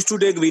 I used to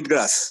take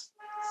wheatgrass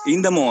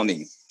in the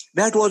morning.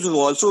 That was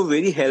also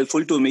very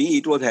helpful to me.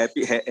 It was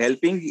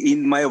helping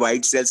in my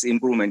white cells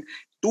improvement.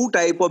 2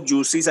 type of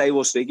juices I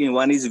was taking.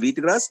 One is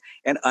wheatgrass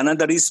and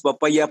another is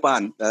papaya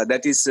pan.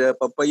 That is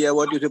papaya.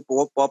 What you say?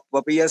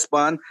 Papaya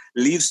pan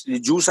leaves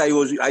juice.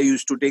 I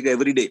used to take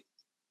every day.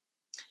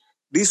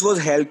 This was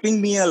helping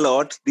me a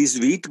lot. This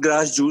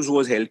wheatgrass juice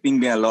was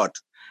helping me a lot.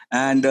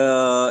 And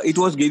it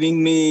was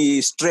giving me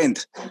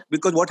strength,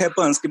 because what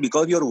happens,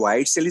 because your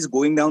white cell is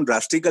going down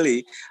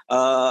drastically,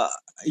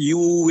 you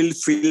will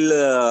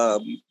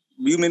feel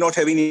you may not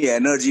have any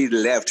energy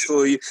left.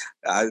 So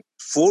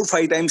 4 or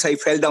 5 times I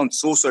fell down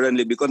so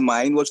suddenly, because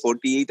mine was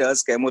 48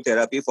 hours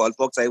chemotherapy,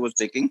 Folfox I was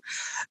taking,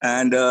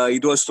 and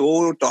it was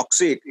so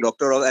toxic.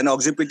 Doctor, and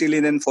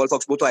oxypitilin and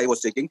Folfox both I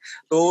was taking.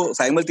 So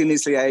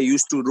simultaneously I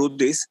used to do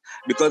this,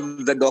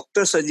 because the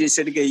doctor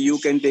suggested you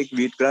can take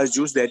wheatgrass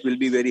juice. That will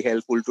be very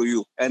helpful to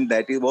you, and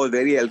that was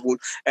very helpful,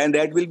 and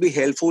that will be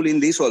helpful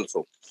in this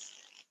also,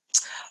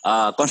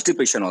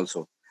 constipation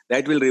also.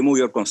 That will remove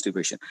your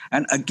constipation.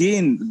 And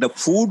again, the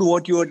food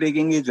what you are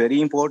taking is very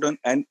important.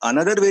 And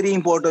another very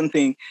important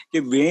thing,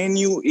 when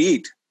you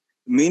eat,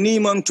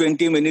 minimum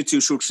 20 minutes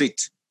you should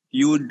sit.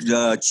 You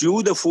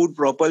chew the food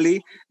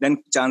properly,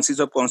 then chances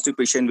of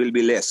constipation will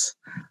be less.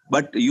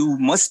 But you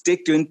must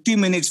take 20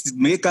 minutes,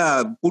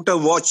 put a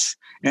watch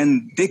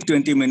and take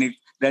 20 minutes,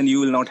 then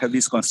you will not have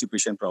this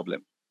constipation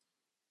problem.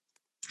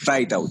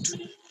 Try it out.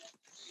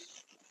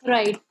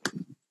 Right.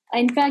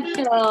 In fact,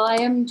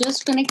 I am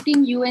just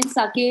connecting you and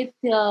Saket.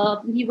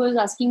 He was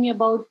asking me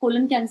about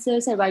colon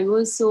cancer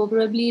survivors. So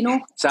probably,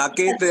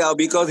 Saket,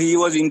 because he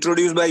was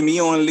introduced by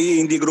me only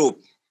in the group.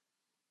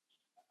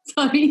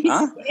 Sorry.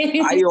 Huh?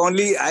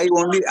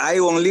 I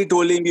only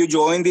told him you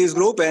join this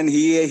group, and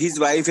his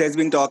wife has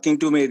been talking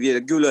to me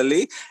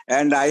regularly,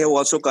 and I have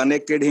also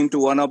connected him to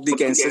one of the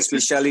cancer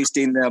specialists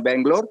in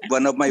Bangalore.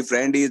 One of my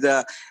friend is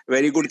a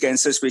very good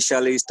cancer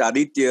specialist,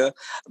 Aditya,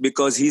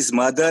 because his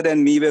mother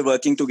and me were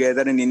working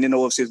together in Indian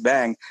Overseas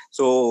Bank.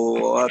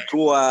 So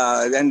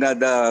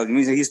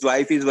his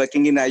wife is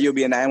working in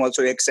IOB, and I am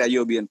also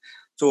ex-IOB.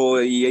 So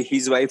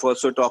his wife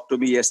also talked to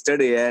me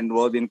yesterday and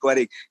was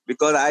inquiring,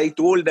 because I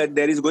told that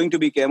there is going to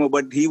be chemo,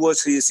 but she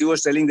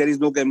was telling there is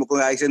no chemo.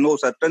 I said no,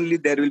 certainly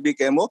there will be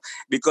chemo,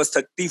 because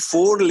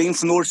 34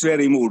 lymph nodes were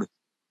removed.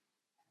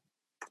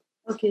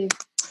 Okay.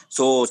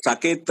 So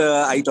Saket,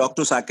 I talked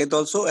to Saket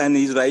also, and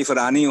his wife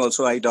Rani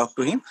also. I talked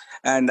to him,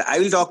 and I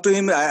will talk to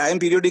him. I am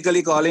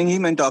periodically calling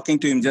him and talking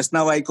to him. Just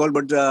now I called,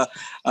 but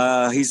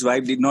his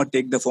wife did not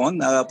take the phone.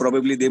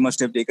 Probably they must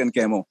have taken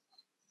chemo.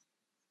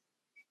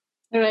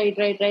 Right.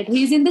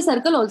 He's in the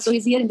circle also.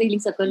 He's here in the healing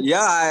circle. Yeah,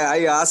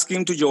 I asked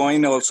him to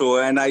join also,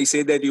 and I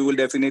say that you will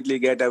definitely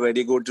get a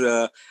very good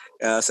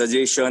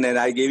suggestion, and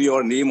I gave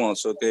your name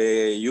also.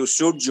 Okay, you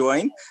should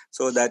join,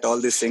 so that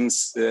all these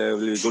things will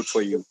be good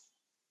for you.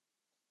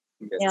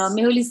 Yes. Yeah,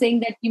 Mehul is saying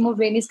that chemo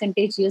brain is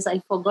contagious.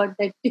 I forgot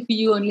that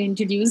you only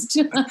introduced.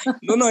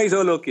 No, it's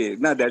all okay.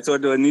 No, that's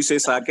what when you say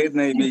Saket,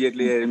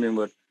 immediately I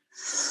remember.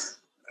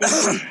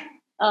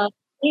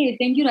 Hey,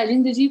 thank you,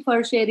 Rajendra ji,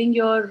 for sharing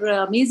your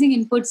amazing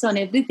inputs on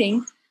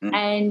everything.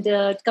 And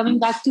coming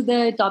back to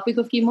the topic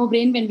of chemo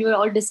brain, when we were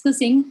all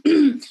discussing,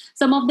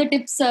 some of the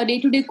tips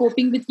day-to-day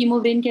coping with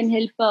chemo brain can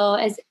help,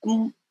 as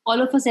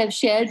all of us have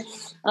shared,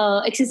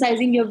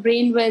 exercising your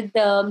brain with,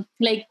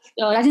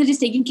 Rajendra ji is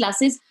taking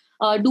classes,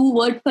 do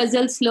word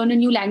puzzles, learn a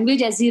new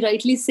language, as he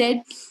rightly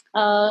said.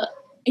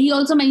 He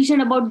also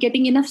mentioned about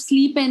getting enough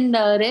sleep and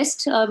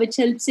rest, which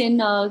helps in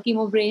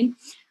chemo brain.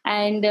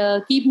 And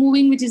keep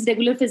moving, which is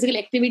regular physical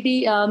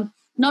activity,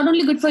 not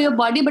only good for your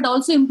body but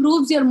also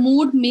improves your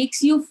mood,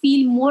 makes you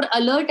feel more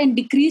alert and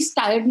decrease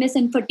tiredness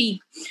and fatigue.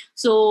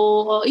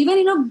 So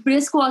even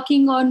brisk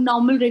walking or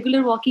normal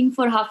regular walking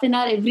for half an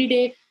hour every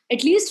day,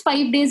 at least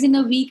 5 days in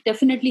a week,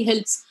 definitely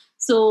helps.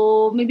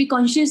 So maybe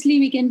consciously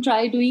we can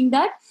try doing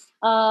that.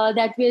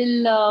 That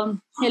will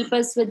help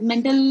us with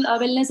mental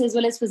wellness as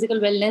well as physical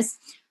wellness.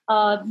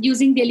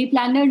 Using daily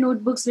planner,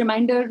 notebooks,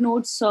 reminder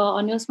notes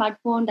on your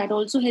smartphone, that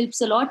also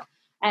helps a lot.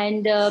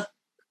 And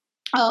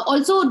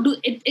also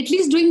at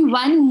least doing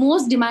one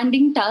most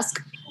demanding task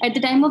at the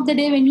time of the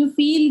day when you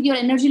feel your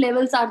energy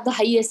levels are the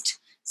highest.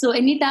 So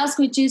any task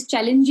which is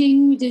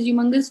challenging, which is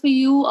humongous for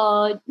you,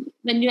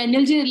 when your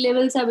energy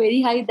levels are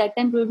very high, that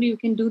time probably you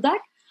can do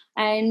that.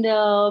 And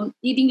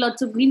eating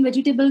lots of green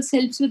vegetables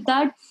helps with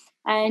that.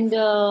 And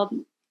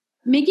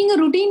making a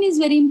routine is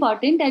very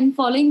important, and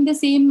following the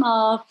same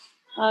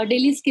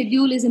daily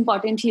schedule is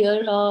important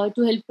here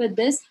to help with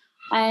this.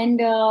 And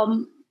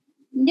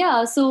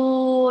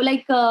so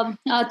like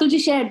Tulji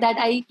shared that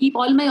I keep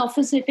all my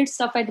office related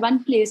stuff at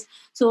one place.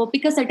 So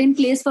pick a certain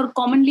place for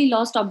commonly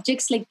lost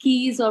objects like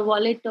keys or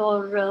wallet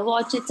or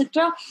watch,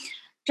 etc.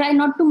 Try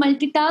not to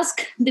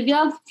multitask.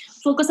 Divya,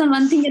 focus on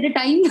one thing at a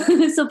time.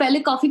 So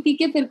पहले coffee P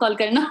के फिर call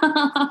करना.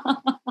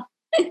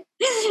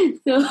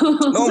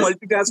 No,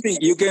 multitasking.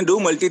 You can do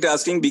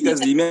multitasking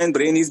because women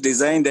brain is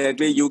designed that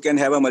way. You can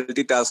have a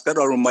multitasker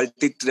or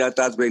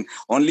multitask brain.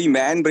 Only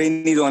man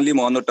brain is only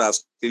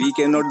monotask. We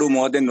cannot do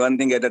more than one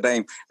thing at a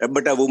time.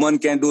 But a woman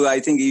can do.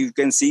 I think you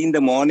can see in the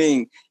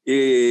morning,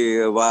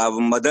 a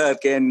mother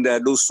can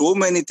do so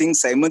many things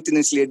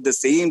simultaneously at the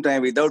same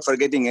time without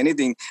forgetting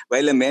anything,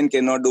 while a man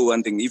cannot do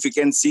one thing. If he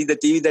can see the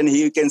TV, then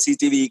he can see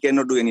TV. He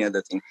cannot do any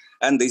other thing.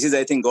 And this is,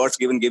 I think, God's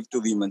given gift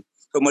to women.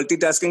 So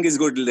multitasking is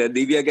good.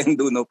 Divya can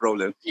do, no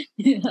problem.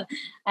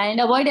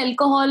 And avoid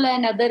alcohol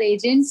and other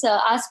agents.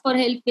 Ask for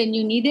help when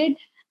you need it.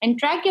 And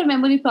track your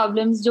memory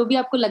problems. जो भी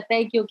आपको लगता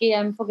है कि okay,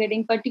 I'm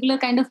forgetting particular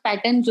kind of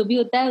pattern, जो भी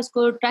होता है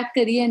उसको track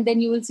करिए, and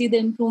then you will see the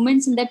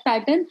improvements in that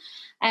pattern.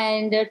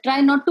 And try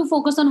not to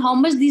focus on how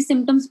much these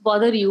symptoms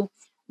bother you.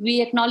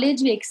 We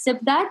acknowledge, we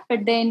accept that,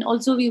 but then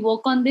also we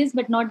work on this,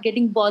 but not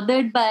getting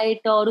bothered by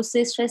it और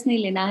उससे stress नहीं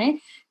लेना है.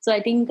 So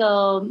I think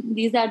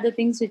these are the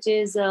things which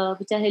are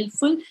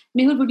helpful.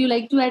 Mehul, would you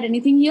like to add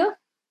anything here?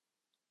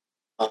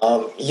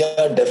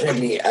 Yeah,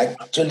 definitely.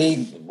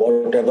 Actually,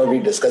 whatever we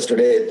discussed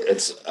today,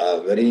 it's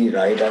very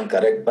right and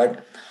correct.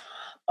 But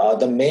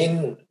the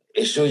main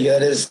issue here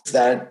is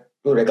that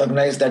to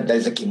recognize that there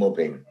is a chemo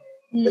brain,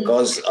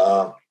 because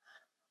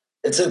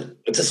it's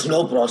a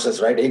slow process,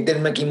 right? एक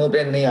दिन में chemo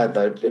brain नहीं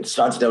आता. It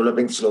starts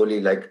developing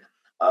slowly. Like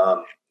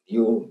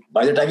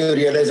by the time you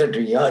realize that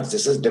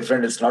this is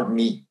different. It's not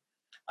me.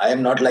 I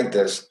am not like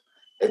this.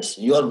 It's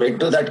you are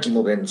into that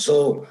chemo brain.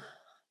 So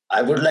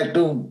I would like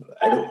to,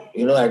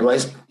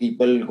 advise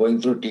people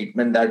going through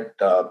treatment that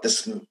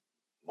this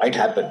might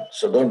happen.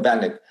 So don't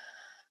panic.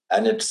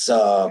 And it's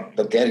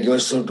the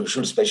caregivers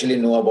should especially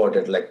know about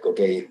it. Like,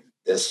 okay,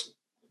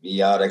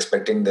 we are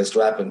expecting this to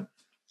happen.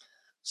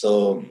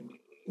 So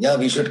yeah,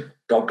 we should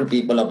talk to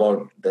people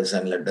about this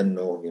and let them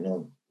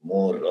know.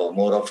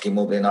 More of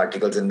chemo brain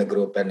articles in the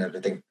group and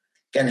everything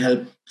can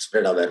help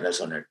spread awareness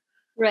on it.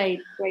 Right.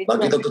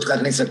 बाकी तो कुछ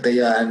कर नहीं सकते.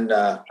 And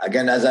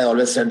again, as I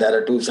always said, there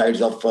are two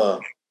sides of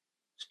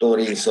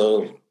story.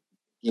 So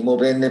chemo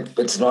brain,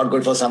 it's not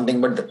good for something,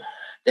 but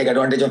take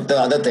advantage of the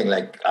other thing.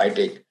 Like I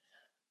take,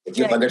 if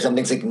you forget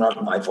something sick,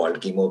 not my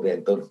fault. Chemo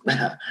brain, so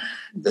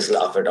just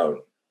laugh it out.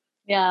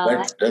 Yeah.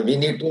 But we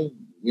need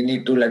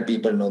to let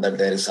people know that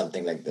there is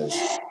something like this.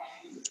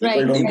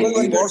 Right. Dimple,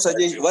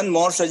 one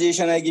more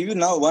suggestion I give you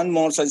now. One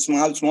more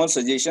small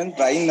suggestion.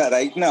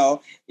 Right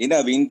now in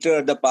the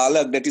winter, the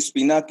palak, that is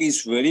spinach,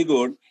 is very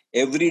good.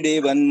 Every day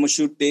one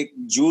should take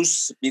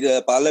juice,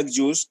 palak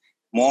juice,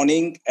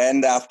 morning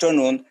and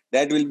afternoon.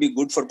 That will be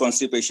good for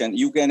constipation.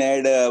 You can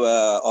add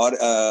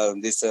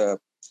this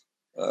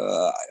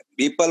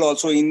people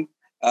also in,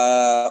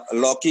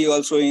 Loki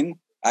also in.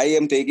 I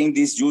am taking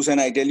this juice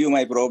and I tell you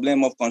my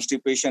problem of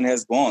constipation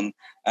has gone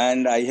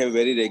and I have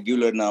very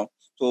regular now.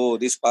 So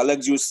this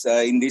palak juice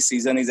in this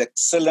season is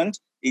excellent.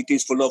 It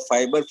is full of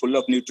fiber, full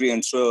of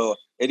nutrients. So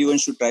everyone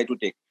should try to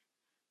take.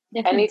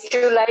 And if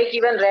you like,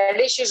 even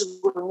radish is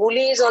good.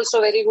 Mooli is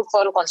also very good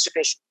for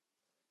constipation.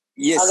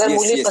 Yes, अगर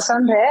मूली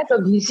पसंद है तो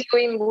घिसी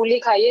हुई मूली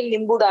खाइए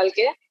नींबू डाल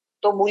के,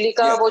 तो मूली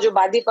का वो जो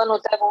बादीपन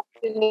होता है वो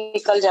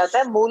निकल जाता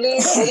है. मूली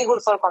is very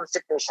good for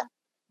constipation.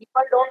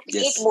 People don't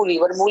eat मूली,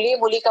 but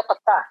मूली का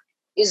पत्ता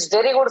is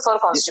very good for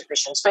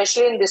constipation,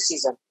 especially in this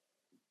season.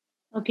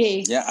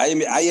 Okay. Yeah, I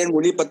add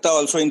मूली पत्ता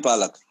also in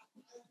palak.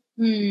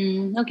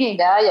 Okay.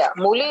 Yeah,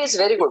 मूली is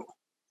very good.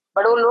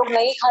 बट वो लोग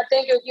नहीं खाते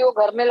हैं क्योंकि वो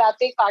घर में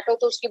लाते ही काटो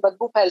तो उसकी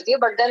बदबू फैलती है.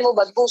 बट देन वो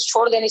बदबू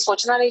छोड़ देनी,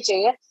 सोचना नहीं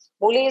चाहिए.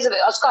 मूली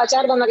उसका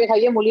अचार बना के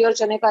खाइए. मूली और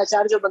चने का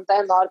अचार जो बनता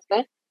है नॉर्थ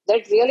में,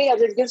 that really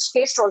it gives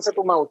test also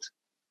to mouth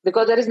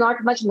because there is not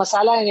much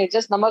masala in it.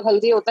 Just नमक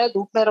हल्दी होता है,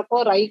 धूप में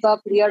रखो, राई का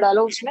प्रिया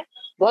डालो उसमें,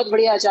 बहुत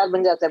बढ़िया अचार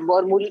बन जाता है.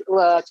 और मूली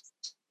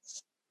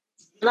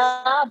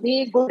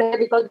भी गुड है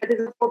बिकॉज दैट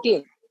इज प्रोटीन.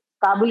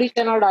 काबुली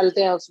चना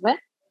डालते हैं उसमें,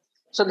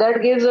 so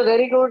that gives a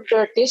very good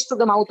taste to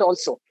the mouth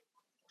also.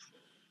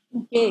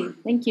 Okay,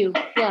 thank you.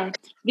 Yeah,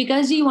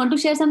 because you want to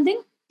share something?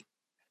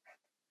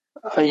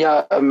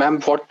 Yeah, ma'am,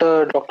 what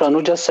Dr.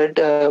 Anu just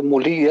said,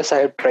 Muli, yes, I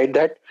have tried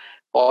that.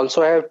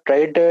 Also, I have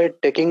tried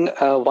taking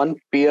one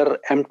pear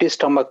empty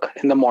stomach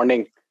in the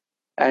morning,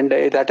 and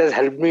that has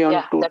helped me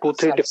on two,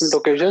 three different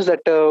occasions.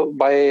 That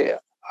by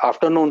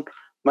afternoon,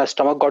 my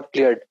stomach got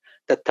cleared.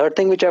 The third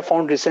thing which I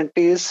found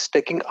recently is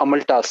taking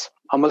amaltas.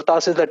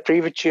 Amaltas is the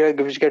tree which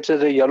gets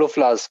the yellow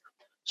flowers.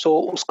 So,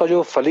 उसका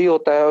जो फली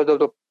होता है,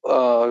 the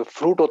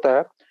fruit होता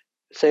है,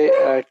 say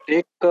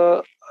take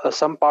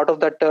some part of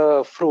that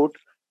fruit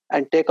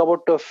and take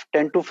about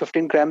 10 to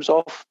 15 grams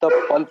of the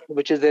pulp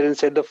which is there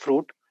inside the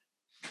fruit.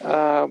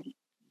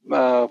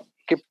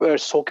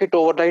 Soak it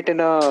overnight in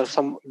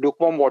some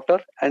lukewarm water,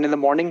 and in the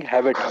morning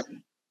have it.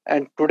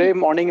 And today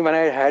morning when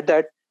I had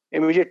that,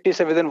 immediately,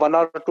 say within 1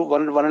 hour to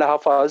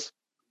 1.5 hours,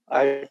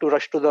 I had to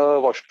rush to the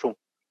washroom,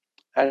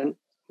 and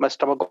my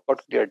stomach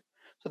got cleared.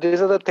 So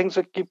these are the things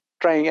we keep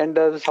trying, and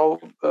this is how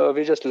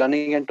we're just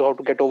learning and how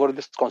to get over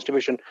this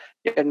constipation.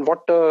 And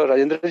what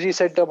Rajendra ji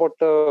said about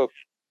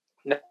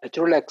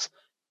natural X,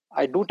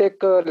 I do take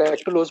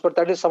lactulose, but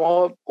that is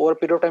somehow over a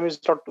period of time is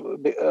not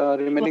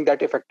remaining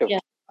that effective. Yeah.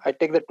 I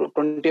take the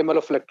 20 ml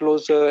of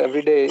lactulose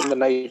every day in the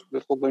night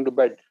before going to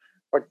bed,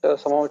 but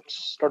somehow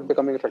it's not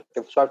becoming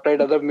effective. So I've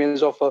tried other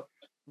means of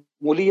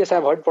Muli. Yes,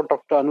 I've heard what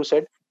Dr. Anu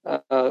said.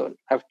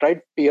 I've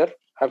tried pear,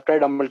 I've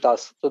tried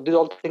amaltas. So these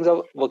all things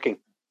are working.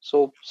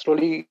 So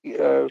slowly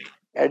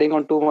adding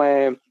on to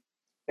my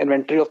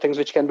inventory of things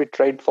which can be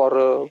tried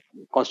for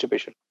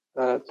constipation.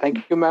 Thank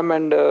you, ma'am,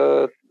 and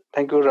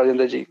thank you,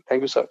 Rajendra ji.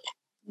 Thank you, sir.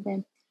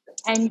 Okay.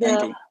 And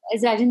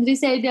as Rajendra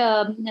said,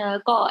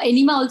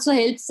 enema also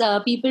helps.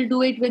 People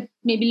do it with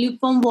maybe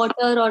lukewarm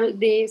water, or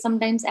they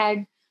sometimes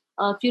add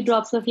a few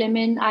drops of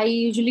lemon. I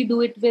usually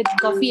do it with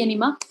coffee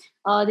enema.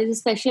 There's a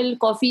special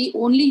coffee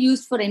only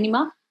used for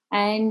enema,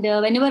 and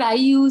whenever I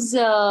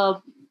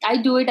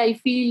do it, I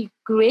feel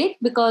great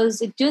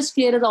because it just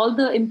clears all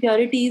the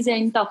impurities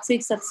and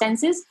toxic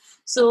substances.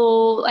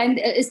 So, and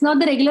it's not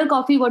the regular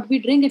coffee what we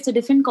drink; it's a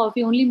different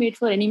coffee only made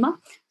for enema.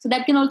 So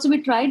that can also be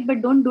tried,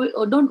 but don't do it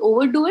or don't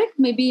overdo it.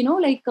 Maybe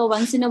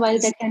once in a while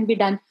that can be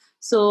done.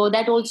 So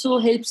that also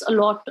helps a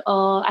lot.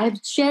 I have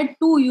shared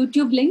 2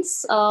 YouTube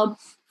links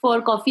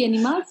for coffee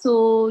enema,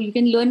 so you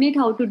can learn it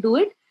how to do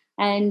it.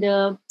 And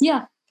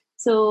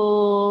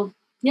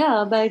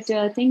but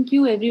thank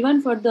you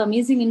everyone for the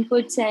amazing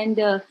inputs, and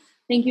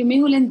thank you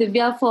Mehul and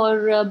Divya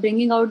for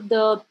bringing out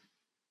the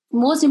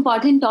most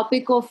important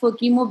topic of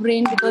chemo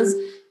brain, because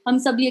हम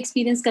सभी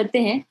experience करते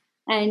हैं,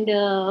 and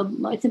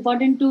it's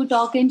important to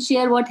talk and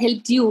share what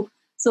helped you.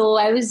 So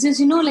I was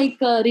just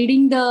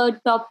reading the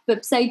top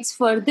websites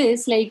for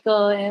this, like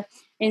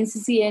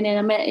NCCN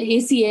and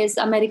ACS,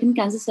 American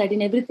Cancer Society,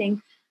 and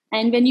everything.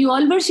 And when you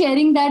all were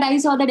sharing that, I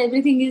saw that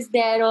everything is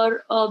there,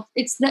 or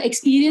it's the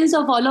experience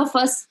of all of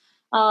us,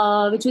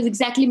 which was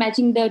exactly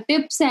matching the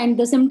tips and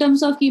the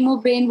symptoms of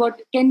chemo brain.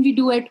 What can we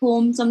do at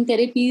home? Some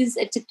therapies,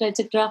 etc.,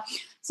 etc.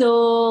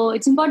 So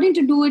it's important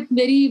to do it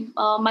very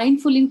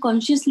mindfully and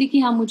consciously कि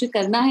हाँ मुझे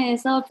करना है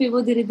ऐसा, और फिर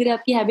वो धीरे धीरे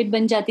आपकी हैबिट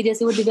बन जाती है,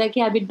 जैसे वो दिव्या की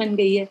हैबिट बन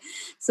गई है.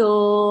 So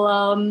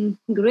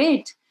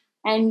great.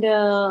 And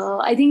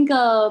I think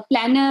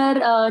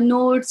planner,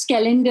 notes,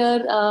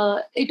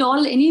 calendar, it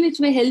all any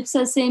which way helps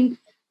us in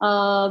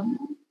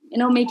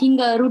making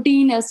a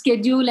routine, a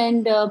schedule,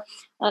 and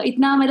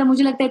इतना मतलब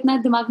मुझे लगता है इतना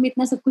दिमाग में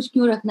इतना सब कुछ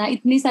क्यों रखना,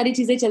 इतनी सारी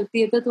चीजें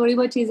चलती है, तो थोड़ी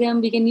बहुत चीजें हम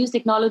we can use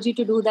technology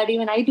to do that.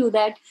 Even I do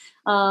that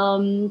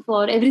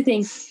for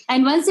everything,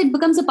 and once it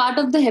becomes a part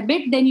of the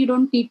habit, then you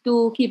don't need to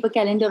keep a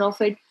calendar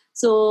of it.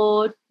 So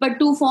but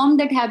to form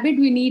that habit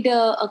we need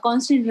a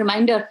constant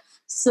reminder.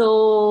 So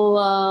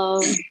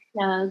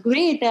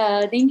great.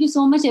 Thank you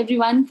so much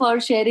everyone for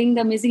sharing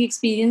the amazing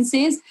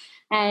experiences,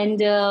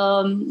 and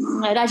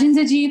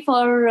Rajendra ji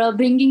for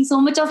bringing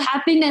so much of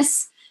happiness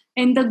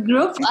in the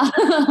group.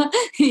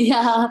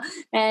 Yeah,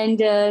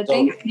 and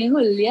thanks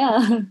Mehul.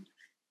 Yeah.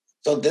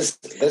 So this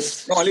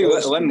only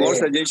shows one more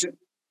today- suggestion.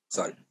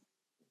 Sorry.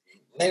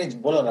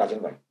 नहीं बोलो राजन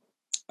भाई.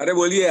 अरे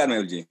बोलिए यार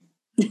मेहुल जी.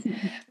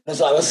 No,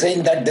 so I was saying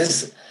that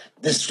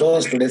this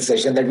shows today's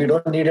session that we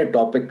don't need a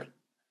topic.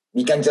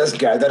 We can just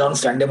gather on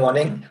Sunday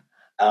morning.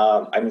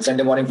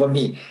 Sunday morning for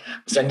me,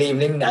 Sunday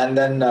evening, and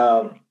then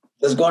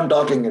just go on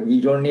talking. We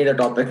don't need a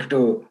topic to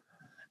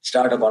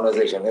start a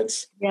conversation.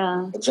 It's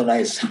so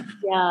nice.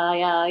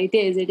 Yeah, it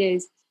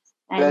is.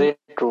 And, very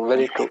true,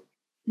 very true.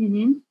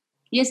 Mm-hmm.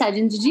 Yes,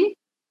 Ajinji ji.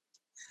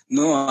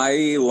 No,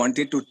 I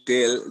wanted to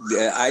tell,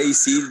 I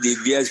see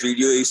Divya's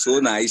video is so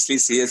nicely,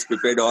 she has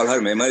prepared all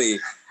her memory.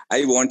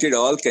 I wanted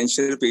all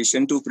cancer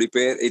patients to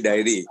prepare a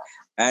diary.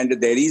 And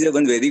there is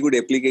one very good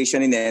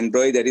application in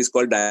Android that is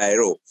called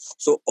Diaro.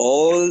 So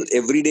all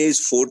every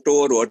day's photo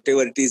or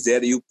whatever it is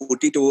there, you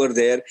put it over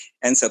there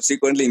and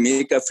subsequently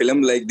make a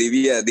film like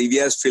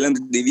Divya's film.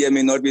 Divya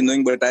may not be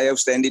knowing, but I have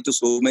sent it to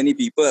so many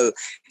people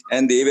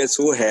and they were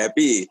so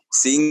happy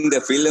seeing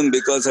the film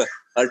because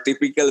her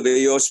typical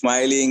way of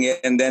smiling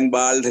and then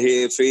bald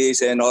hair,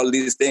 face and all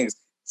these things.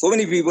 So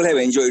many people have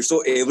enjoyed.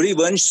 So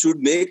everyone should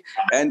make,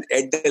 and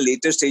at the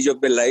later stage of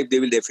their life, they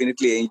will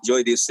definitely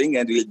enjoy this thing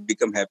and will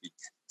become happy.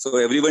 So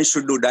everyone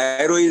should do.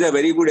 Diaro is a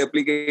very good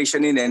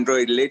application in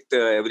Android. Let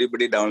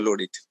everybody download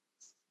it.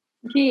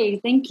 Okay,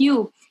 thank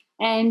you.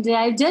 And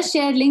I've just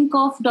shared link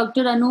of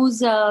Dr.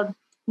 Anu's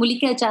मूली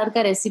के अचार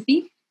का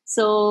recipe.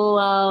 So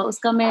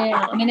उसका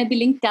मैंने भी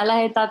link डाला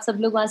है, तो आप सब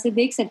लोग वहाँ से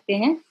देख सकते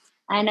हैं.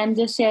 And I'm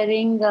just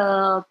sharing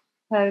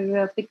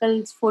her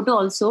pickles photo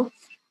also.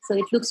 So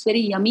it looks very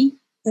yummy.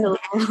 So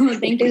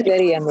thank you. It is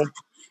very yummy.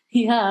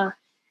 Yeah.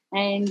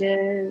 And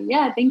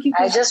thank you.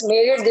 I just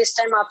made it this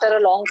time after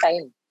a long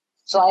time.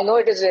 So I know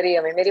it is very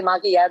yummy. मेरी माँ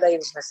की याद आई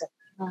उसमें से.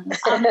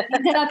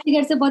 इधर आपके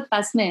घर से बहुत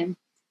पास में है.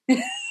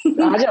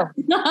 आ जाओ.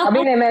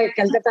 अभी नहीं, मैं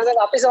कलकत्ता से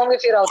वापस आऊंगी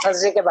फिर आओ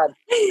थर्सडे के बाद.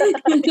 I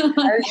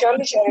will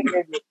surely share it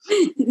with you.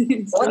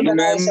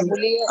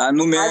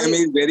 Anu ma'am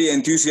is very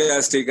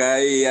enthusiastic.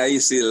 I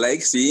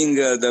like seeing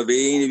the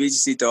way in which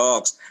she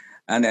talks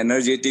and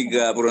energetic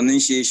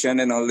pronunciation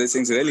and all these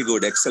things. Really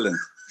good, excellent.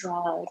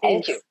 Wow,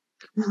 thank you.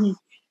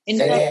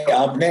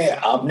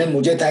 आपने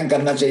मुझे thank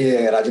करना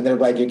चाहिए राजेंद्र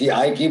भाई, क्योंकि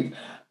I keep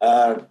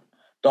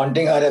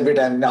taunting her a bit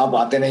and आप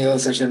आते नहीं हो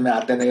सेशन में,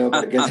 आते नहीं हो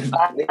करके.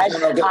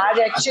 आज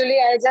actually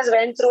I just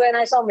went through and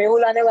I saw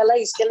Mehul आने वाला,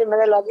 इसके लिए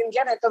मैंने लॉगिन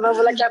किया, नहीं तो मैं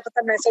बोला क्या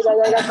पता मैसेज आ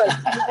जाएगा कल.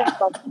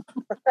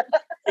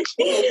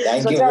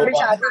 सोचा अभी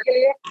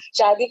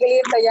शादी के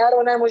लिए तैयार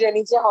होना है मुझे.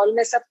 नीचे हॉल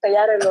में सब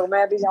तैयार है लोग,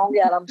 मैं अभी जाऊंगी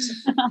आराम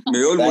से.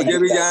 मेहुल मुझे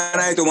भी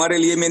जाना है. तुम्हारे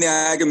लिए मैंने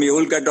आया कि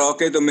मेहुल का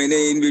टॉक है तो मैंने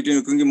इन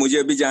बिटवीन, क्योंकि मुझे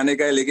अभी जाने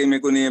का है लेकिन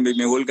मेरे को नहीं है.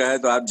 मेहुल का है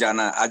तो आप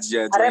जाना आज.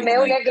 अरे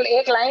मेहुल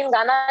एक लाइन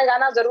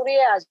गाना जरूरी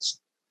है आज.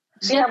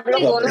 See, हम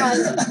लोग दोनों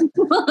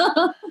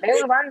आएंगे.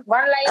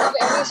 One line of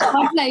any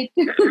song.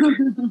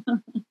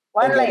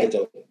 One line.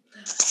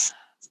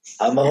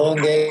 हम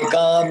होंगे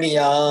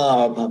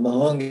कामयाब, हम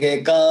होंगे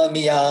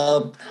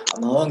कामयाब,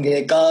 हम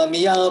होंगे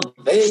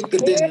कामयाब एक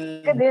दिन.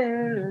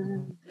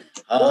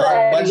 पूरा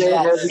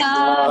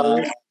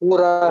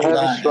है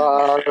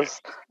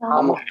विश्वास,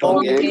 हम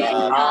होंगे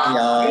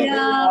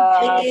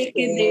कामयाब एक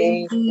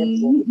दिन.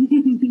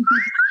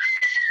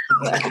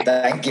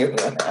 Thank you.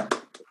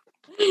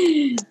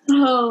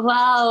 Oh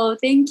wow,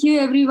 thank you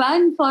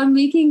everyone for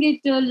making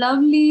it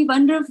lovely,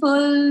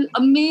 wonderful,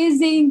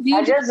 amazing, beautiful.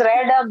 I just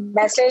read a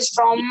message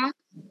from,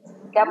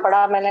 क्या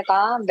पढ़ा मैंने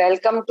कहा,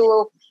 welcome to,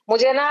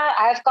 मुझे ना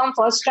I have come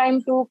first time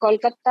to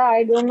Kolkata,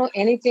 I don't know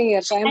anything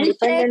here, so I am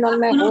dependent on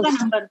my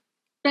host.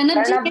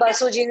 Pranab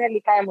Basu जी ने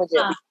लिखा है मुझे.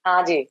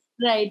 हाँ जी.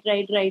 Right.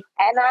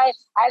 And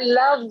I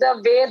love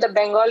the way the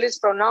Bengalis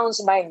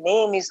pronounce my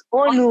name is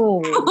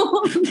Onu.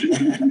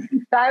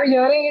 So I'm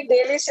hearing it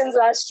daily since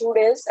last 2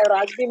 days. और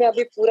आज भी मैं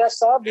अभी पूरा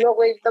सब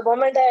लोग, the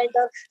moment I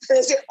enter,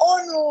 they say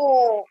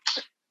Onu.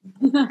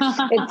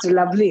 It's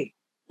lovely.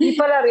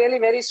 People are really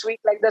very sweet,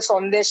 like the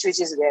Sandesh which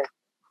is there.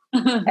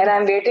 And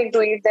I'm waiting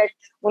to eat that.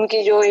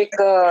 उनकी जो एक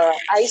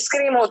ice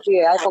cream होती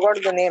है, I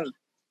forgot the name.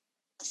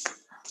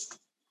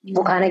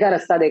 वो खाने का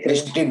रास्ता देख रही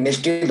हूँ.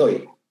 मिष्टी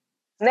दोई.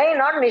 नहीं,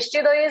 not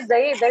मिष्टी दोई is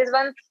dahi. There is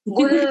one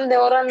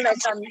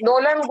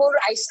Nolan Gur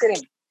ice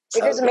cream.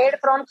 It is made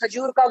from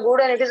khajur ka gur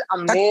and it is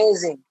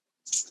amazing.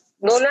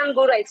 Nolan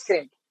Gur ice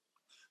cream.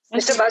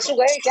 Mr. Basu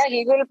gaye kya?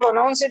 He will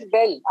pronounce it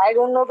well. I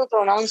don't know to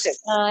pronounce it.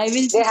 I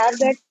will. They have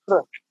that.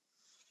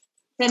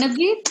 Pranab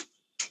ji?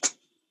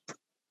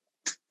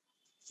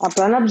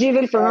 Pranab ji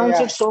will pronounce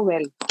it so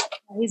well.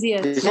 He's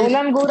here.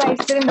 Nolan Gur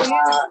ice cream.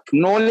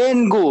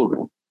 Nolan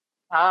Gur.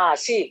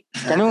 See.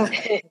 Can you?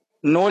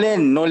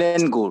 Nolan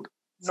good.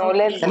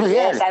 Nolan Can you good.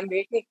 hear? Yes, I'm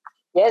waiting.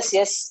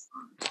 Yes.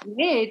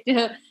 Great.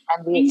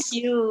 Thank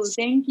you.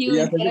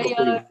 Enjoy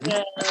your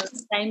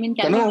time in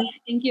Can Canada. you?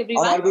 Thank you,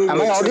 everyone.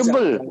 Am I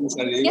audible?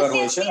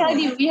 Yes,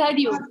 we heard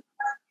you.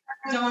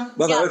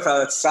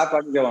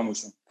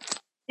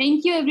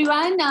 Thank you,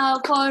 everyone,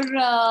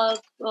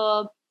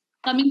 for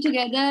coming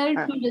together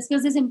to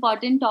discuss this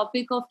important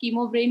topic of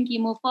chemo brain,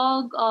 chemo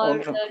fog, or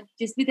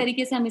जिस भी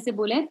तरीके से हम इसे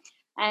बोलें.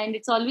 And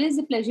it's always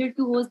a pleasure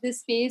to host this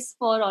space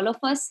for all of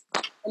us.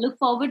 I look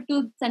forward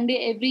to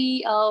Sunday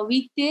every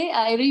weekday,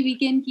 every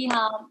weekend. Ki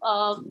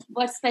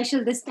what's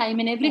special this time,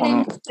 and every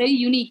time it's very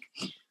unique.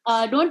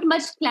 Don't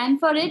much plan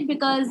for it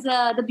because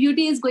the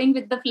beauty is going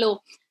with the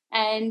flow.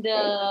 And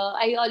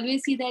I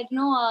always see that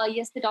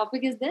yes, the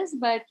topic is this,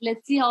 but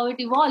let's see how it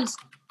evolves,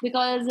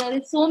 because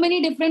there's so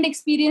many different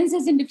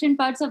experiences in different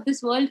parts of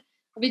this world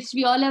which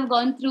we all have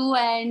gone through,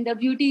 and the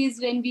beauty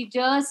is when we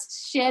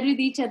just share with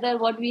each other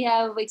what we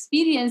have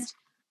experienced,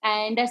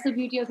 and that's the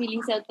beauty of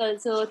Healing Circle.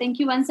 So thank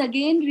you once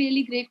again,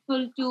 really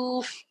grateful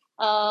to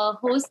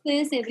host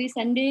this every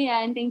Sunday,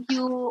 and thank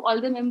you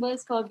all the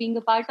members for being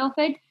a part of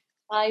it.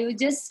 I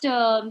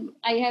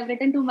have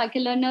written to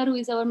Michael Lerner, who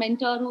is our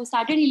mentor, who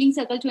started Healing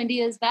Circle 20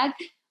 years back.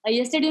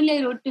 Yesterday only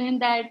I wrote to him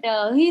that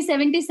he's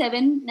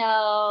 77,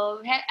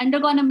 had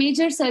undergone a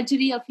major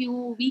surgery a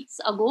few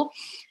weeks ago.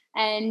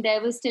 And I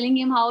was telling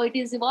him how it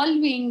is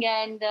evolving,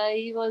 and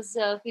he was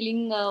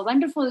feeling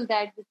wonderful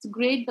that it's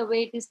great the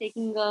way it is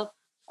taking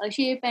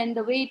shape and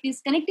the way it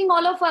is connecting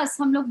all of us.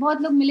 हम लोग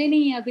बहुत लोग मिले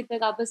नहीं हैं अभी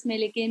तक आपस में,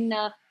 लेकिन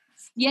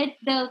yet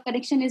the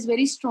connection is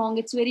very strong,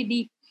 it's very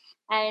deep.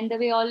 And the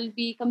way all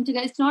we come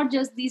together, it's not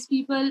just these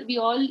people, we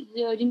all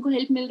जिनको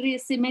help मिल रही है,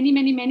 इससे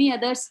many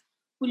others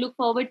who look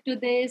forward to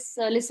this,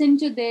 listen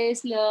to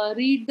this,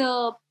 read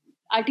the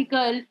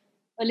article,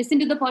 listen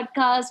to the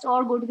podcast,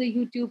 or go to the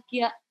YouTube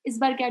कि इस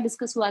बार क्या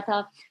discuss हुआ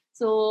था.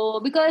 So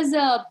because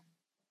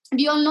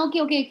we all know कि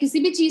okay, किसी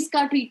भी चीज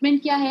का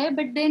treatment क्या है,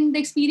 but then the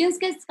experience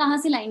कहाँ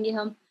से लाएंगे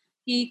हम,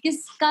 कि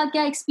किसका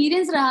क्या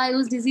experience रहा है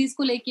उस disease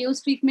को लेके,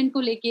 उस treatment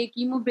को लेके,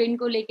 chemo brain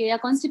को लेके या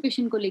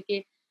constipation को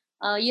लेके.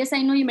 Yes,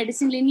 I know ये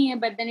medicine लेनी है,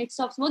 but then it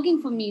stops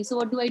working for me. So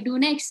what do I do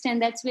next?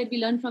 And that's where we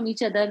learn from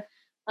each other.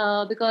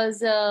 Because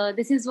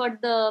this is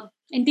what the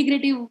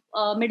integrative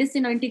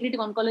medicine or integrative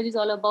oncology is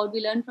all about.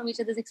 We learn from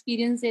each other's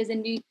experiences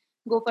and we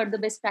go for the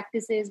best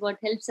practices, what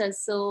helps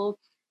us. So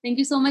thank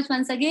you so much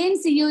once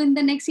again. See you in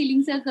the next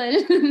Healing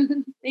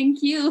Circle.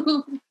 Thank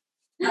you.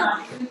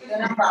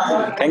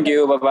 Thank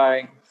you.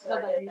 Bye-bye.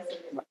 Bye-bye.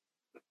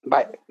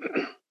 Bye.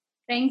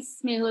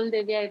 Thanks, Mehul,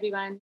 Devya,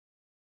 everyone.